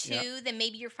number 2, then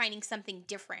maybe you're finding something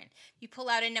different. You pull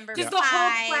out a number 5. Does the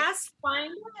whole class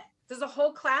find it? Does the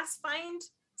whole class find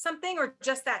something, or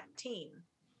just that team?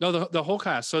 No, the whole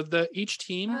class. So each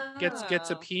team gets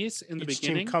a piece in the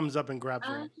beginning. Each team comes up and grabs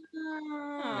one.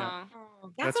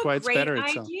 That's why it's better.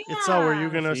 Itzel, were you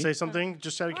gonna say something?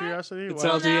 Just out of curiosity.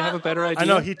 Itzel, do you have a better idea? I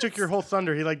know he took your whole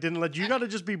thunder. He didn't let you. Got to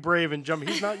just be brave and jump.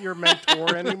 He's not your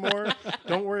mentor anymore.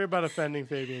 Don't worry about offending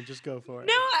Fabian. Just go for it.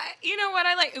 No, you know what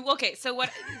I like. Okay, so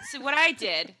what I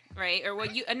did, right, or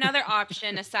another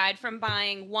option aside from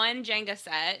buying one Jenga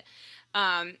set,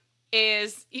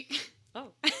 is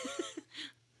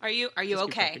Are you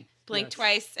okay? Blink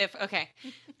twice if okay.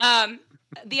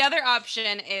 The other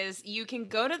option is you can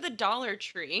go to the Dollar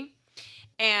Tree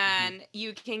and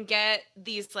you can get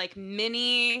these like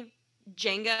mini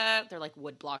Jenga, they're like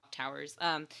wood block towers.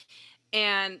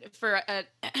 And for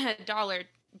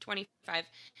 $1.25.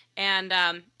 And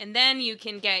then you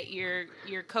can get your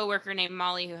coworker named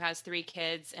Molly who has 3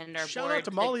 kids and are Shout bored out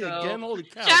to Molly again. Holy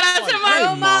cow. Shout out to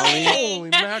Molly. Holy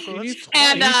mackerel. You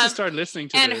need to start listening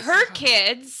to and this. her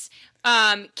kids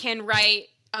can write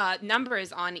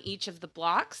numbers on each of the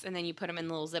blocks, and then you put them in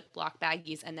little Ziploc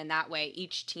baggies, and then that way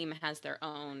each team has their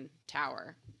own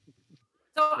tower.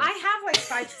 So I have like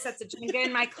 5 sets of Jenga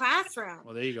in my classroom.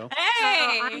 Well, there you go.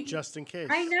 Hey! Just in case.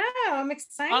 I know. I'm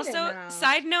excited. Also, now.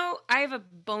 side note, I have a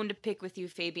bone to pick with you,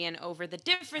 Fabian, over the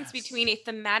difference between a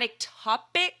thematic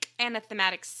topic and a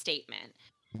thematic statement.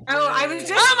 Oh, I was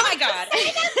just. Oh my God!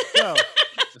 No.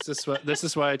 This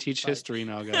is why I teach history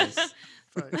now, guys.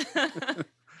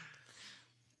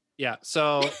 Yeah.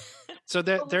 So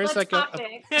there's like a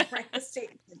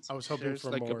I was hoping for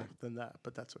like more than that,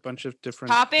 but that's okay. bunch of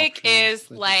different Topic options.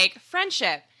 is like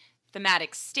friendship.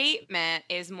 Thematic statement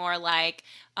is more like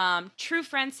true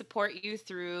friends support you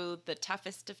through the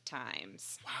toughest of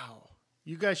times. Wow.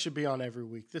 You guys should be on every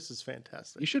week. This is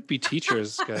fantastic. You should be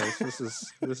teachers, guys. This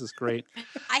is great.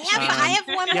 I have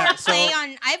one more play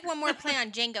on. I have one more play on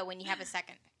Jenga when you have a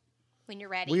second. When you're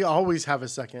ready. We always have a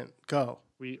second. Go.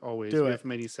 We always Do it. have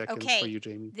many seconds for you,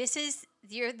 Jamie. This is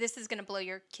going to blow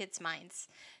your kids' minds.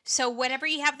 So whatever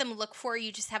you have them look for,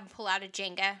 you just have them pull out a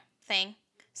Jenga thing.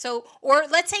 So, or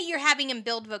let's say you're having them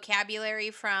build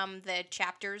vocabulary from the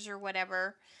chapters or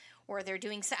whatever, or they're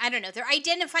doing, I don't know, they're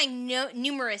identifying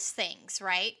numerous things,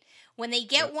 right? When they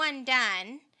get one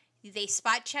done, they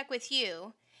spot check with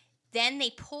you, then they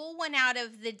pull one out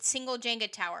of the single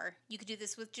Jenga tower. You could do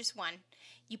this with just one.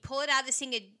 You pull it out of the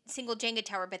single Jenga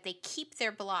tower, but they keep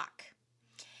their block.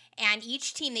 And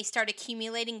each team, they start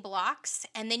accumulating blocks,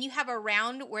 and then you have a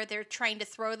round where they're trying to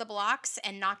throw the blocks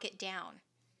and knock it down.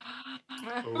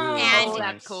 Oh,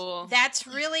 that's cool. That's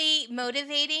really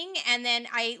motivating. And then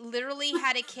I literally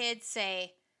had a kid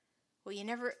say, well,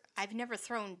 I've never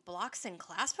thrown blocks in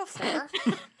class before.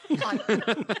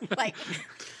 Like,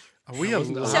 are we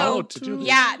allowed to do this?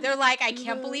 Yeah, they're like, I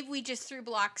can't believe we just threw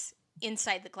blocks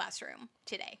inside the classroom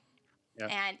today. Yeah.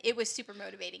 And it was super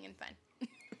motivating and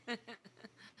fun.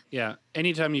 Yeah,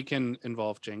 anytime you can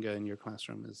involve Jenga in your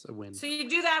classroom is a win. So you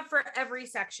do that for every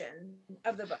section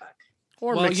of the book?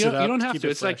 Or well, mix it up, you don't have to.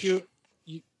 It's fresh. Like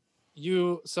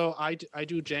you. So I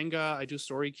do Jenga. I do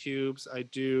story cubes. I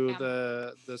do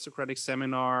the Socratic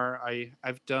seminar.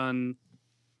 I've done.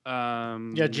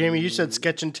 Yeah, Jamie, you said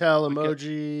sketch and tell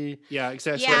emoji. Yeah,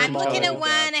 exactly. Yeah, I'm looking at one.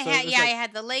 I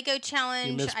had the Lego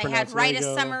challenge. I had write a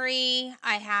summary.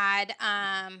 I had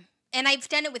and I've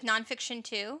done it with nonfiction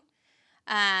too.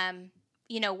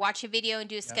 Watch a video and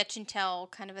do a sketch and tell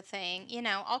kind of a thing.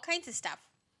 All kinds of stuff.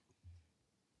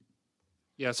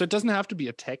 Yeah, so it doesn't have to be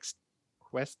a text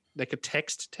quest, like a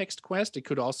text quest. It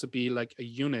could also be like a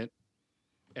unit,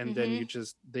 and then you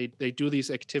just they do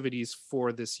these activities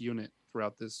for this unit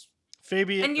throughout this.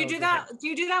 Fabian, and you do that. Do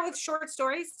you do that with short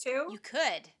stories too? You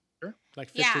could. Sure. Like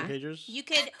 15 pages. You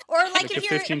could, or like if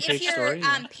you're story,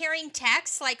 pairing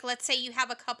text, like let's say you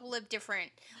have a couple of different,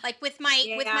 like with my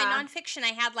nonfiction,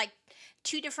 I had like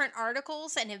 2 different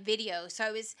articles and a video, so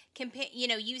I was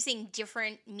using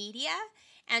different media.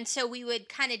 And so we would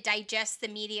kind of digest the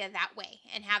media that way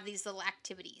and have these little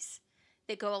activities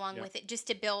that go along with it just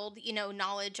to build,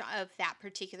 knowledge of that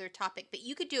particular topic. But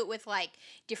you could do it with like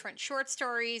different short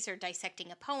stories or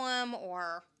dissecting a poem,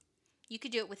 or you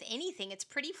could do it with anything. It's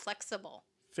pretty flexible.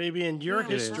 Fabian, you're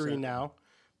history now,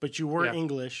 but you were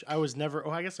English. I was never,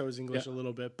 I guess I was English a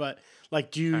little bit, but like,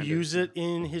 do you use it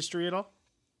in history at all?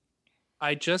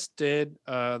 I just did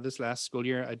this last school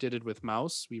year. I did it with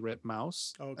Mouse. We read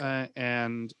Mouse,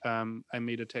 and I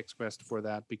made a text quest for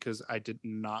that because I did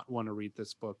not want to read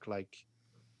this book like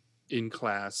in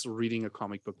class. Reading a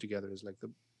comic book together is like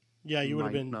you would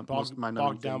have been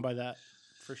bogged down by that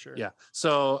for sure. Yeah.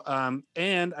 So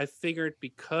and I figured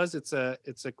because it's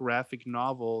a graphic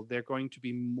novel, they're going to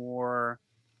be more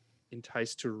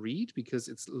enticed to read because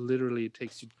it's literally it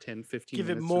takes you 10, 15 minutes.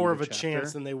 Give it more of a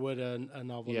chance than they would a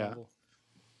novel.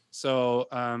 So,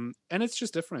 and it's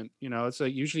just different, it's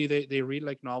like usually they read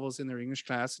like novels in their English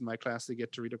class. In my class, they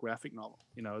get to read a graphic novel,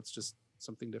 it's just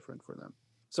something different for them.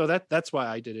 So that's why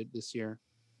I did it this year.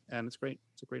 And it's great.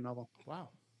 It's a great novel.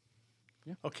 Wow.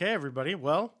 Yeah. Okay, everybody.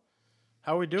 Well,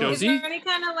 how are we doing? Josie? Is there any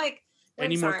kind of like,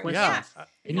 any more questions? Yeah.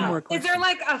 Any more questions? Is there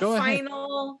like a Go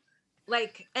final ahead.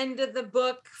 like end of the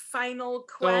book final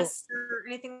quest or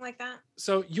anything like that?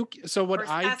 So what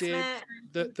I did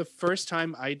the first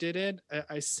time I did it,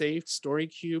 I saved story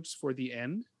cubes for the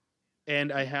end,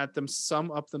 and I had them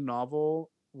sum up the novel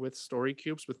with story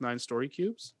cubes, with 9 story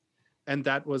cubes, and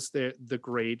that was the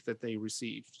grade that they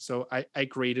received. So I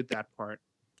graded that part.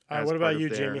 What about you,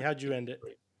 Jamie? How'd you end it?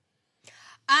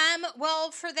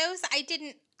 Well, for those I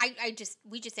didn't.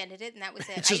 We just ended it and that was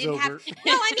it. It's just over.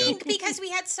 Because we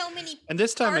had so many and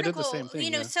this time I did the same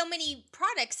thing. So many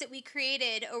products that we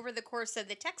created over the course of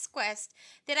the text quest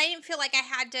that I didn't feel like I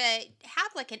had to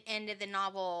have like an end of the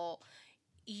novel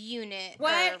unit.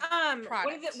 What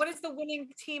does the winning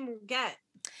team get?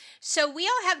 So we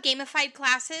all have gamified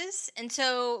classes, and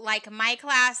so like my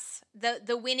class,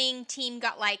 the winning team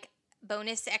got like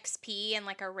bonus XP and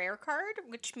like a rare card,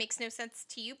 which makes no sense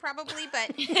to you probably,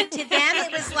 but to them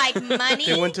it was like money.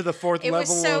 They went to the 4th level. It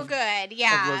was so good.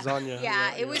 Yeah. Of lasagna.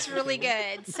 Yeah, it was really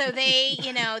good. So they,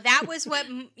 that was what,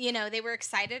 they were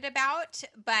excited about.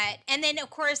 And then of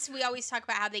course we always talk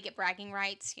about how they get bragging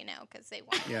rights, because they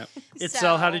want. Yeah.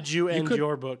 Itzel, how did you end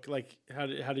your book? Like, how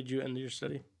did you end your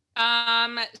study?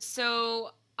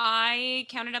 So I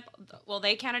counted up,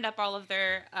 they counted up all of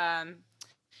their,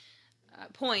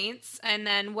 points, and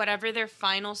then whatever their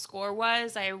final score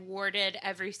was, I awarded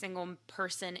every single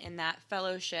person in that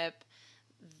fellowship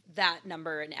that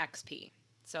number in XP.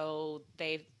 So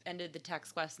they ended the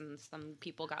text quest, and some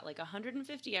people got like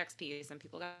 150 XP, some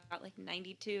people got like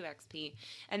 92 XP,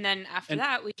 and then after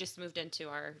that we just moved into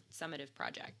our summative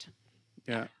project.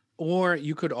 Yeah. Or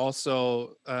you could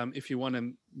also, if you want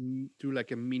to do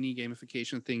like a mini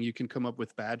gamification thing, you can come up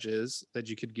with badges that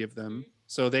you could give them.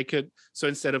 So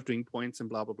instead of doing points and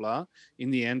blah, blah, blah, in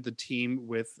the end, the team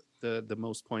with the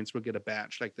most points will get a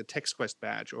badge, like the text quest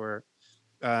badge. Or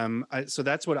so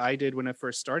that's what I did when I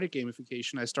first started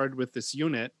gamification. I started with this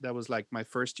unit that was like my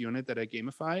first unit that I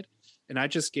gamified. And I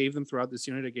just gave them throughout this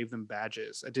unit, I gave them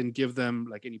badges. I didn't give them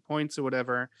like any points or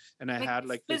whatever. And I had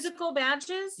like physical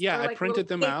badges? Yeah, I printed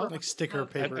them out. Like sticker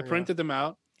paper. I printed them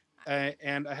out.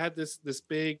 and I had this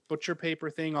big butcher paper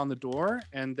thing on the door,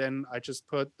 and then I just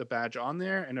put the badge on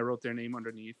there, and I wrote their name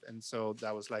underneath, and so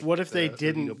that was like. What if they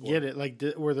didn't get it? Like,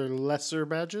 were there lesser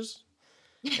badges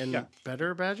and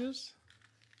better badges?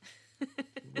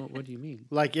 What do you mean?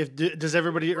 Like, does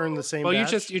everybody earn the same? Well,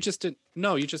 badge? you just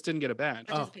didn't get a badge.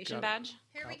 Participation badge.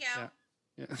 Here we go.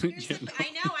 Yeah.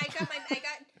 I know. I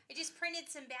just printed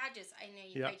some badges. I know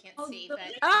you probably can't see, but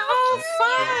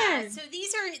fun! Yeah, so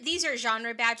these are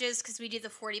genre badges because we do the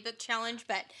 40 book challenge.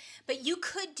 But you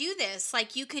could do this.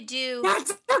 Like you could do.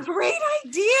 That's a great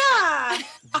idea.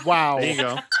 Wow. There you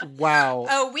go. Wow.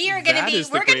 Oh, we are going to be. That is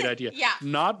the we're great gonna, idea. Yeah.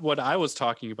 Not what I was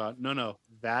talking about. No.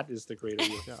 That is the great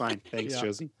idea. Fine. Thanks,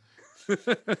 Josie.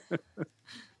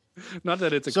 Not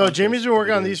that it's a. So Jamie's been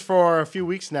working on these for a few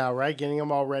weeks now, right? Getting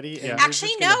them all ready. Yeah.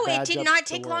 Actually, no, it did not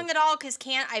take long at all because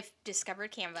I've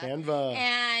discovered Canva.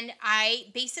 And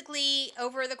I basically,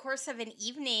 over the course of an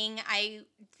evening, I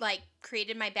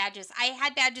created my badges. I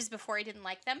had badges before, I didn't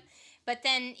like them. But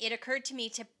then it occurred to me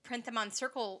to print them on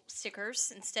circle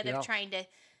stickers instead of trying to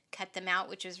cut them out,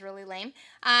 which was really lame.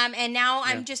 And now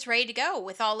I'm just ready to go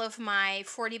with all of my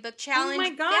 40 book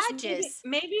challenge badges.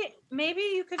 Maybe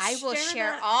you could. I will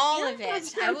share all of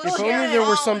it. I will if share only there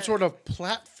all was some of sort of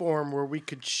platform where we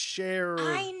could share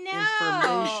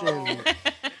information.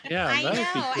 Yeah, I that would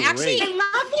know. be great. Actually, I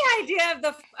love the idea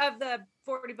of the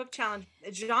 40 book challenge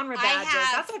genre badges.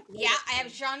 I have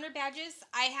genre badges.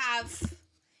 I have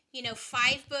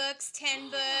 5 books, 10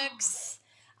 books.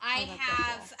 I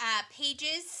have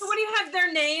pages. So what do you have?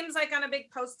 Their names like on a big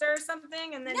poster or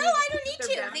something, and then no, I don't need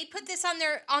to. Back. They put this on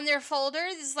their folder.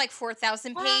 This is like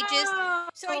 4,000 pages.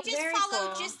 So I just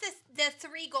followed just the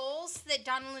 3 goals that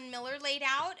Donalyn Miller laid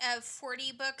out of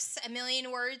 40 books, 1 million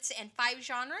words, and 5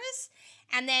 genres,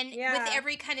 and then with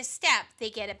every kind of step, they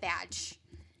get a badge.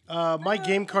 My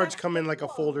game cards come in like a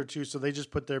folder too, so they just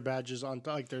put their badges on,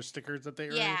 like their stickers that they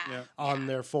earn on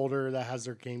their folder that has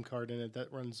their game card in it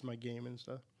that runs my game and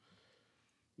stuff.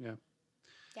 Yeah.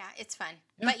 Yeah, it's fun.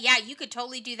 Yeah. But yeah, you could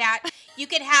totally do that. You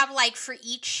could have for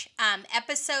each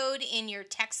episode in your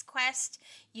text quest,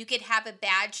 you could have a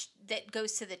badge that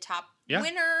goes to the top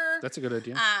winner. That's a good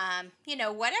idea.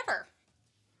 Whatever.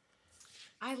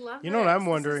 I love. You know what I'm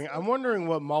wondering? I'm wondering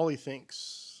what Molly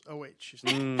thinks. Oh wait, she's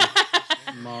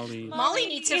Molly. Molly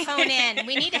needs to phone in.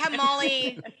 We need to have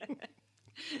Molly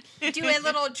do a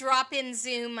little drop-in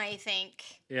Zoom, I think.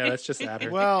 Yeah, let's just add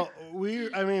her. Well,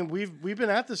 we've been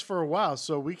at this for a while,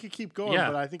 so we could keep going,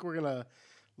 but I think we're gonna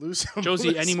lose some.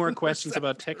 Josie, any more questions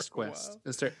about Text Quest?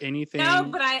 Is there anything? No,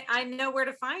 but I know where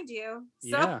to find you,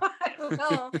 so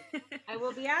I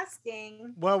will be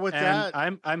asking. Well, with that,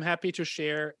 I'm happy to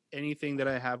share anything that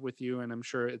I have with you, and I'm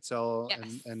sure Itzel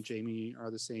and Jamie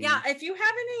are the same. Yeah, if you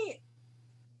have any.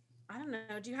 I don't know.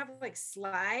 Do you have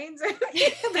slides?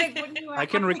 I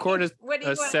can record a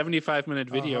 75-minute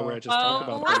video where I just talk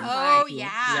about them. Oh,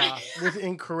 yeah. With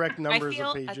incorrect numbers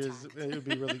of pages. It would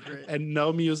be really great. And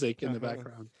no music in the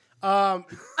background. I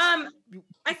think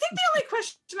the only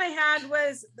question I had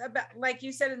was about, like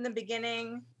you said in the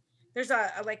beginning, there's a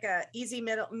easy,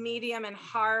 middle, medium, and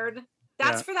hard.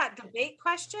 That's for that debate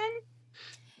question.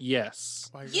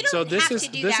 Yes. You don't have to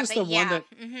do that,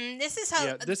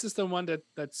 but this is the one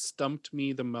that stumped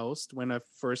me the most when I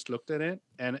first looked at it,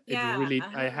 and it really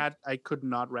I could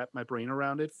not wrap my brain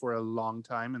around it for a long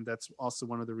time, and that's also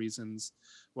one of the reasons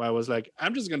why I was like,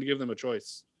 I'm just going to give them a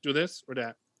choice: do this or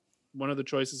that. One of the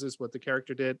choices is what the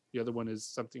character did. The other one is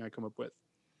something I come up with.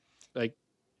 Like,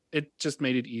 it just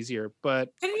made it easier. But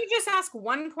can you just ask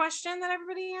one question that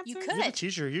everybody answers? You could. You're a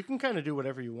teacher. You can kind of do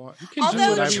whatever you want.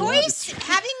 Although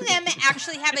having them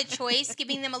actually have a choice,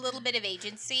 giving them a little bit of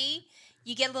agency,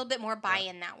 you get a little bit more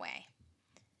buy-in that way.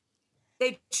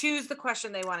 They choose the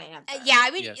question they want to answer.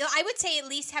 I would say at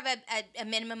least have a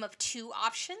minimum of 2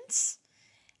 options.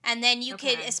 And then you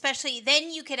could actually,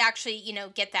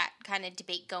 get that kind of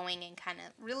debate going and kind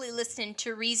of really listen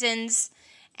to reasons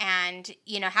and,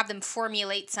 have them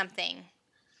formulate something.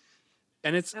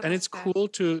 And it's cool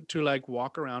to like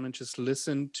walk around and just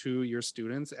listen to your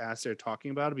students as they're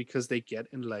talking about it, because they get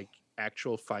in like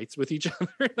actual fights with each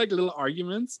other, like little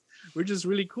arguments, which is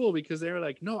really cool because they're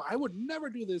like, no, I would never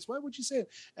do this. Why would you say it?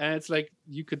 And it's like,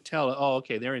 you could tell, oh,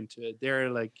 okay, they're into it.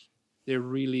 They're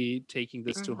really taking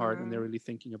this to heart, and they're really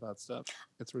thinking about stuff.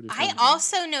 It's really fun. I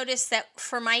also noticed that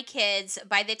for my kids,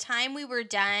 by the time we were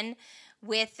done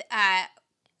with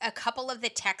a couple of the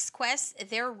text quests,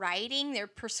 their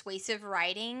persuasive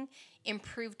writing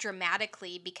improved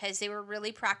dramatically because they were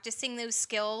really practicing those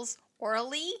skills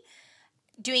orally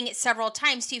doing it several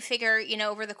times. So you figure,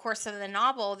 over the course of the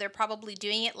novel, they're probably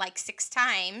doing it like 6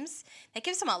 times. That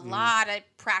gives them a lot of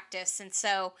practice. And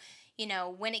so,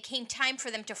 when it came time for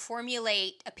them to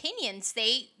formulate opinions,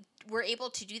 they were able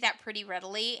to do that pretty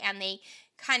readily. And they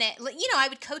kind of, I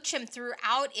would coach them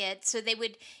throughout it so they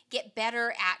would get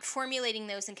better at formulating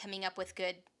those and coming up with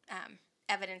good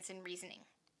evidence and reasoning.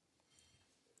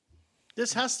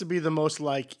 This has to be the most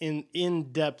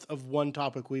in depth of one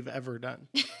topic we've ever done.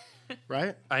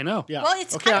 Right? I know. Yeah. Well,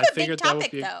 it's kind of a big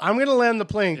topic, though. I'm going to land the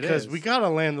plane because we got to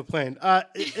land the plane. How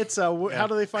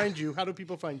do they find you? How do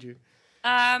people find you?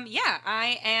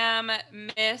 I am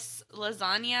Miss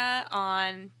Lasagna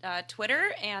on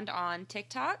Twitter and on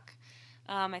TikTok.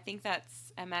 I think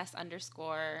that's MS_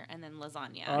 and then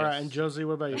lasagna. All right. And Josie,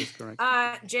 what about you?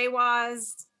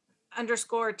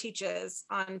 JWaz_teaches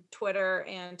on Twitter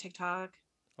and TikTok.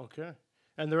 Okay.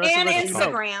 And the rest and of us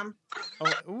Instagram.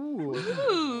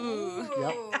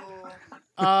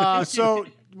 Yep. So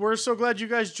we're so glad you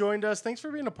guys joined us. Thanks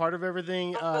for being a part of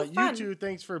everything. You two,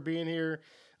 thanks for being here.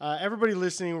 Everybody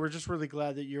listening, we're just really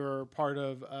glad that you're part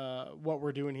of what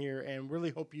we're doing here, and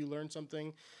really hope you learned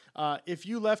something. If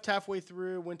you left halfway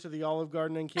through, went to the Olive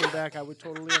Garden and came back, I would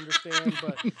totally understand,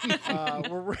 but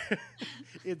we're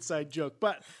inside joke.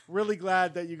 But really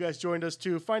glad that you guys joined us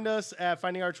too. Find us at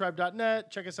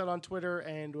findingourtribe.net. Check us out on Twitter,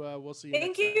 and we'll see you next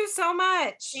time. Thank you so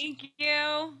much. Thank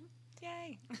you.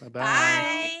 Yay. Bye-bye.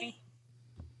 Bye.